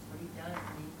 that's what he does,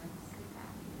 and he went to sleep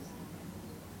happy.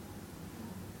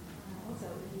 Also,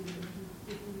 if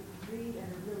you read and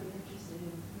are really interested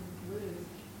in blues,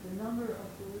 the number of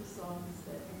blues songs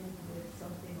that end with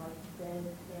something like bed,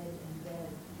 bed, and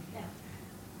bed. Yeah.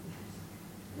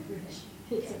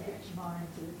 It's a rich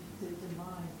mind to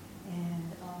mind.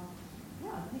 And,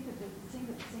 yeah, think of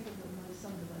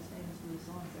some of the most famous blues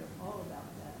songs. They're all about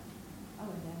that. I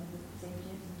went down to St.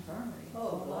 James Infirmary. It's Oh,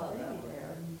 all about wow, that baby one.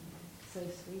 there. And so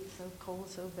sweet, so cold,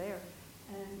 so bare.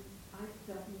 And I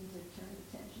don't mean to turn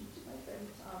attention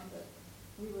story, that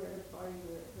we were at a party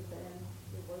where the band,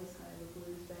 it was kind of a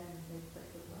blues band, and they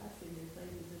played, the last thing they played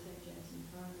was the St. James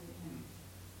Infirmary, and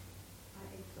I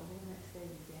ate the whole next day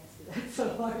and danced to that so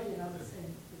hard, you know, and it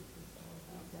was all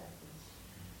about that, and,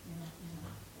 in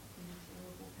a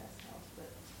terrible pest house,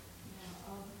 but,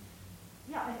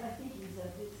 yeah, I think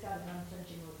it's got an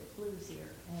unflinching look at blues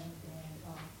here, and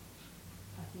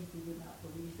I think we would not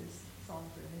believe this song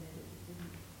for a minute if it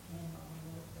didn't end on a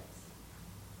note that's,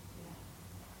 yeah.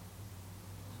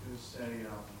 I was going to say,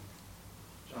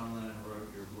 John Lennon wrote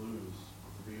your blues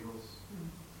with the Beatles,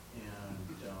 and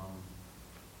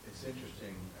it's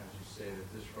interesting, as you say, that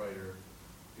this writer,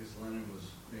 because Lennon was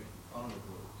making fun of the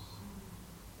blues,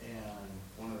 and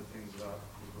one of the things about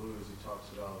the blues, he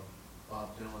talks about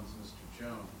Bob Dylan's Mr.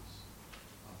 Jones.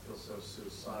 I feel so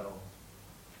suicidal,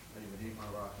 I even hate my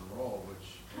rock and roll,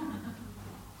 which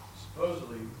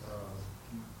supposedly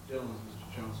Dylan's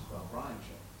Mr. Jones is about Brian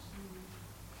Jones.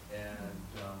 And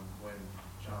when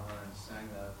John Lennon sang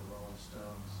that at the Rolling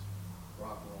Stones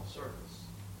Rock and Roll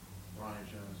Circus, Brian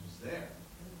Jones was there.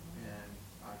 And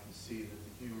I can see that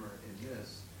the humor in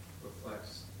this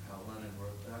reflects how Lennon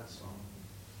wrote that song.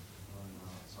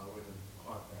 So I would have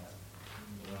caught that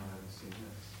without having seen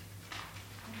this.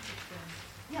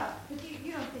 Interesting. Yeah, but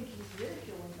you don't think he's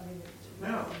ridiculing, I mean,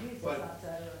 No, he's but- not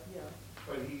that, yeah.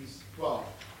 But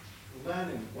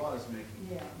Lennon was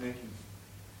making,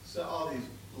 so all these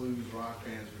blues rock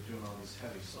bands were doing all these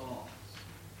heavy songs.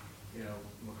 You know,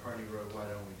 McCartney wrote Why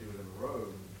Don't We Do It in the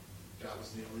Road? That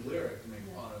was the only lyric to make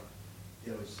fun of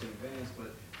the other sing bands.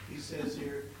 But he says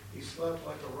here, he slept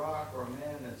like a rock or a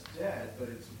man that's dead, but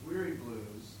it's weary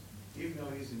blues, even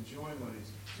though he's enjoying what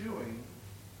he's doing.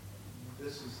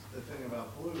 This is the thing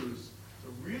about blues, to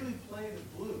really play the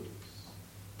blues,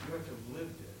 you have to have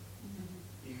lived it.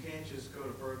 You can't just go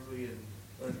to Berkeley and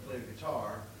learn to play the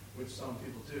guitar, which some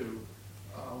people do.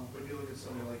 But you look at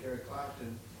somebody like Eric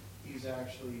Clapton, he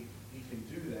can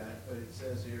do that, but it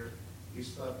says here, he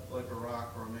slept like a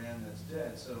rock or a man that's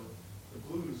dead. So the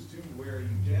blues do wear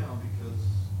you down because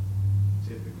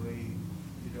typically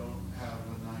you don't have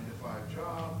a 9-to-5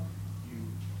 job, you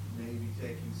may be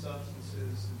taking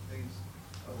substances and things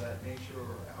of that nature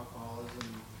or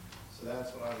alcoholism. So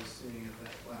that's what I was seeing at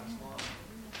that last line.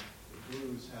 The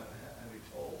blues have a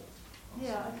toll.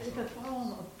 Yeah, if a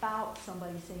poem about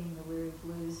somebody singing the weary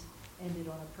blues ended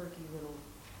on a perky little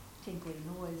tinkly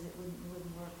noise, it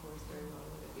wouldn't work for us very well,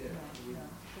 would it? Yeah. No,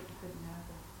 it couldn't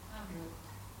happen.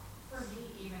 For me,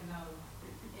 even though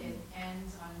it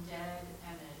ends on dead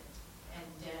and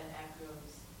dead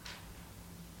echoes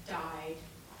died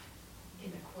in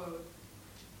the quote,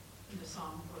 in the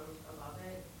song quote above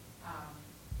it,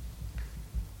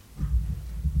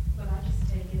 but I just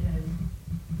take it as,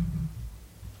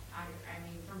 I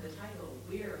mean, from the title,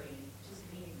 weary, just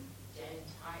being dead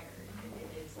tired.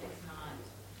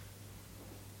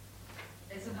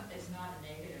 It's not a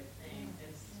negative thing.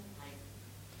 It's like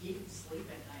he can sleep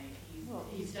at night.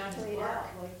 He's done his played work.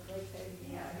 out like they.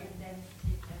 Yeah, and then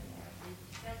you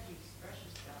said you express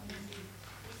yourself.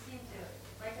 You seem to,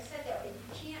 like I said, though, you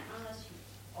can't unless you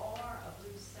are a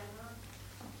blues singer.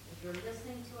 If you're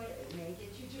listening to it, it may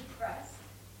get you depressed.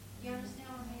 You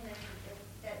understand what I mean?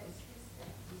 That was his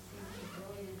thing. He seemed to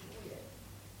really enjoy it.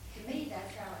 To me,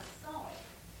 that's how I saw it.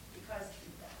 Because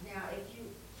now, if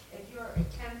you're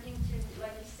attempting to,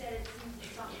 like you said, it seems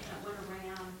it's something that went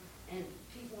around and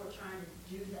people were trying to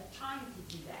do that.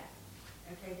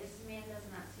 Okay, this man does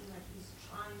not seem like he's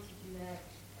trying to do that,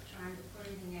 or trying to put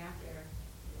anything out there.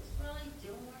 He was really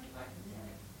doing what he liked to do.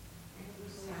 And it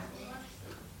was sad to watch.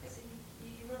 Because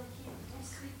you really don't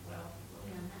sleep well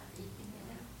really on that,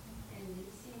 and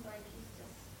it seems like he's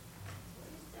just what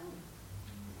he's doing.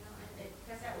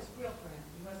 Because that was real for him.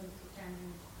 He wasn't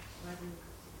pretending, wasn't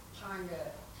trying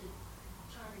to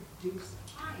do some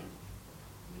time.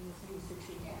 He was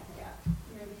succeeding. Yeah.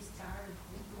 He's tired of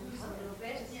blues a little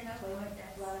bit, but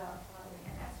that's flat out.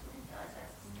 And that's what he does.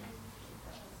 That's the thing he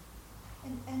does.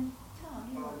 And Tom,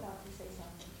 you were about to say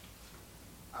something.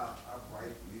 I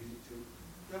write music too.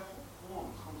 The whole poem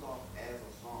comes off as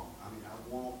a song. I mean, I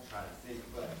won't try to sing it,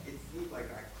 but it seems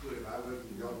like I could if I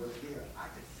wasn't y'all was here. I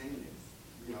could sing this,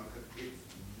 because it's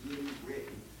really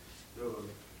written.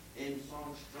 In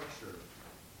song structure,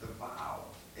 the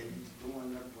vowels, and he's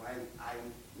doing the right,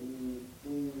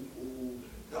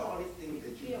 all these things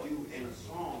that you do in a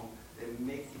song that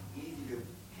makes it easy to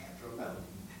capture a melody.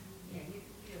 Yeah, you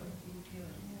can feel it. You can feel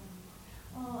it.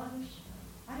 Yeah. Oh,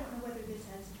 I don't know whether this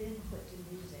has been put to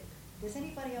music. Does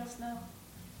anybody else know?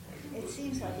 It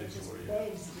seems like it just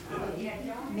begs.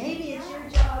 Maybe it's your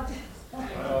job to.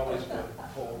 I always put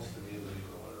poems to music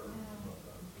or whatever.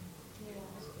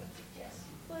 Yes.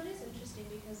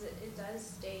 interesting because it does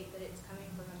state that it's coming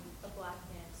from a black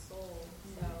man's soul.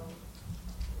 So,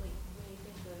 like, when you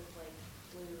think of, like,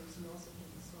 blues, you also think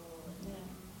of soul and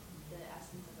the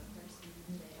essence of a person,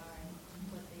 who they are, and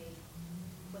what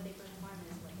they perform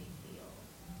is what they feel.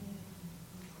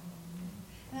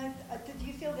 And do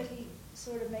you feel that he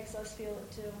sort of makes us feel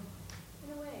it too?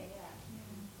 In a way, yeah.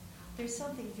 There's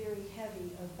something very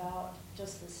heavy about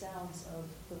just the sounds of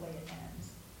the way it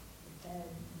ends. The bed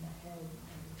and the head and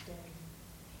the dead.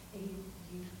 And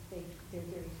they're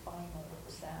very final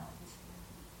sounds.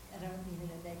 And I don't mean in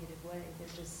a negative way.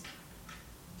 They're just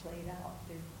played out.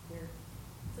 They're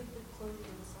It's like the closing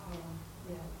of the song.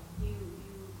 yeah. You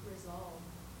resolve.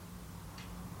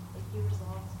 Like you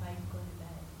resolve by going to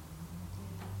bed.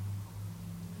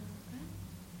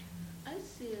 I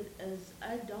see it as,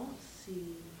 I don't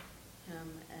see him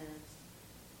as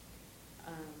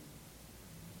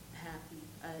happy.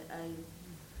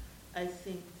 I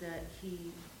think that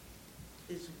he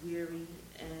is weary,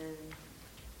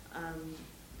 and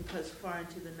because far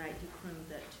into the night he crooned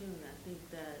that tune. I think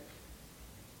that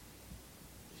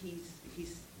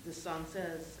he's the song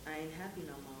says, I ain't happy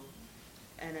no more.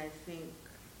 And I think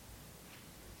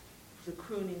the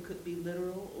crooning could be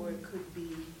literal or it could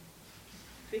be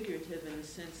figurative in the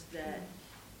sense that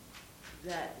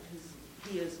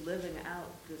he is living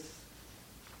out this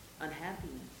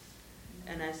unhappiness.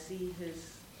 And I see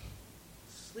his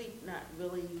sleep not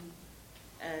really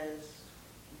as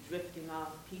drifting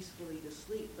off peacefully to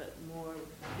sleep, but more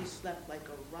he slept like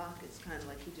a rock. It's kind of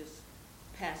like he just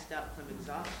passed out from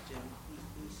exhaustion.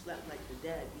 He slept like the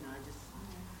dead. You know, I just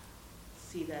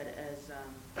see that as,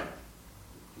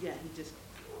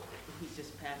 he's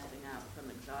just passing out from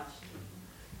exhaustion.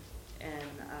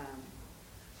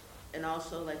 And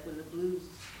also like when the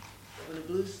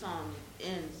blues song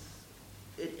ends,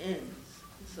 it ends.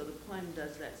 So the poem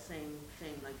does that same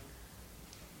thing. Like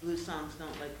blues songs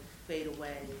don't like fade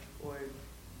away or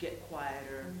get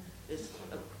quieter. It's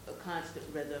a constant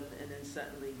rhythm, and then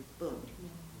suddenly, boom,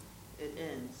 it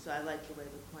ends. So I like the way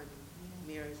the poem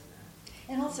mirrors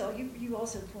that. And also, you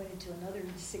also pointed to another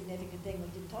significant thing we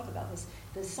didn't talk about.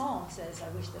 The song says, I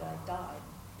wish that I died.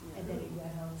 And then he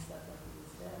went on and stuff like he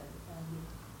was dead. And,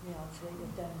 you know, so they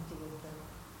get done to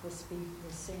the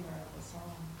singer of the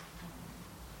song.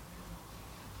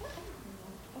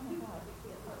 Oh my God.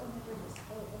 Oh my goodness.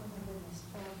 Oh my goodness.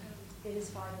 It is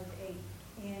 5:08.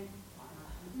 And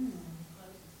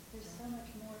there's so much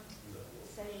more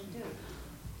to say and do.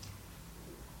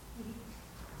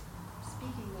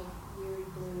 Speaking of weary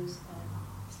blues and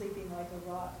sleeping like a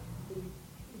rock, the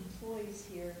employees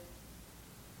here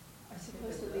are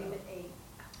supposed to leave at 8.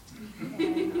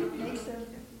 And it makes them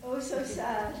so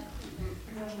sad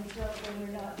when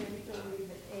we're not ready to leave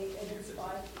at 8, and it's 5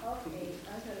 up 8.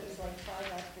 I thought it was like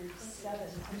 5 after 7.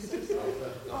 I'm so sorry.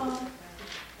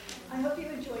 I hope you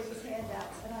enjoyed these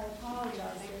handouts, and I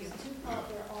apologize.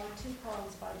 There are two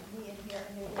columns by me in here,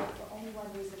 and they're there for only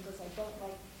one reason, because I don't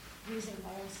like using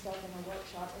my own stuff in a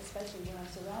workshop, especially when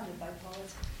I'm surrounded by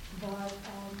poets. But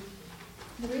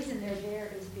the reason they're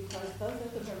there is because both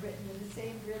of them are written in the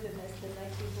same rhythm as The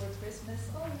Night Before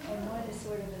Christmas, and one is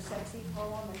sort of a sexy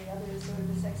poem, and the other is sort of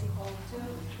a sexy poem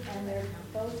too. And they're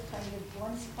both kind of,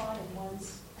 one's fun and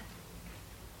one's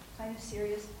kind of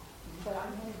serious. But I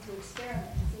wanted to experiment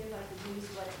and see if I could use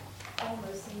what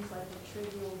almost seems like a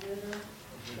trivial rhythm.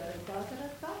 I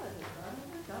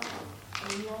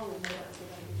mean, you all would know that's what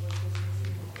I did with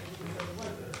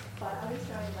Christmas. But I was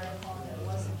trying to write a poem that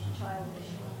wasn't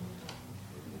childish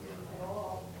at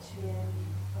all in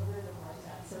a rhythm like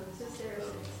that. So it's just there as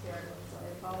an experiment, so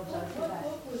I apologize for that.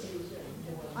 What book was he in?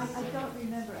 I don't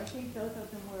remember. I think both of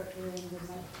them were in the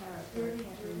Night Character. I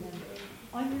can't remember.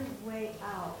 On your way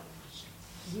out,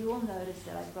 you will notice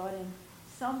that I brought in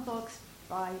some books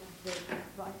by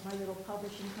my little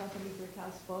publishing company,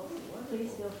 Brickhouse Books.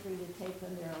 Please feel free to take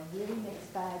them. They're a really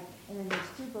mixed bag. And then there's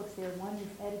 2 books there. One is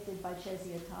edited by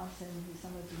Kezia Thompson, who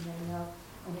some of you may know,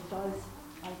 and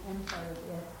I am part of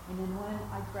it. And then one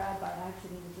I grabbed by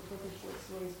accident is a book of short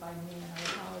stories by me, and I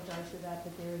apologize for that,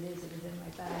 but there it is. It is in my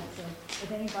bag. So if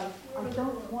anybody, I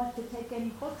don't want to take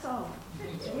any books home.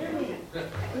 Hear me.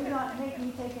 Do not make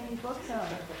me take any books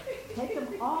home. Take them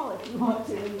all if you want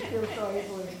to, and you feel sorry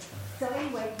for me. So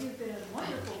anyway, you've been a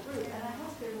wonderful group, and I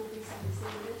hope there will be some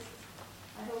recidivists.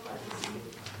 I hope I can see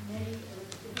many, or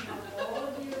if not all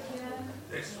of you again.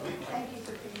 Next week. Thank you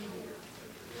for being here.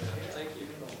 Thank you.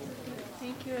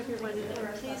 Thank you, everyone.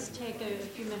 Please take a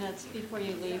few minutes before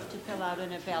you leave to fill out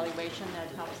an evaluation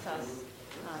that helps us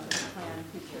plan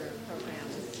future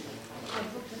programs.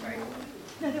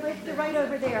 No, they're right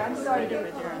over there. I'm sorry,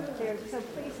 they're there. So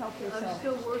please help I'm yourself.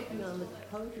 still working on the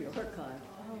poetry archive.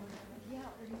 Yeah.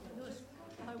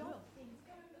 I will.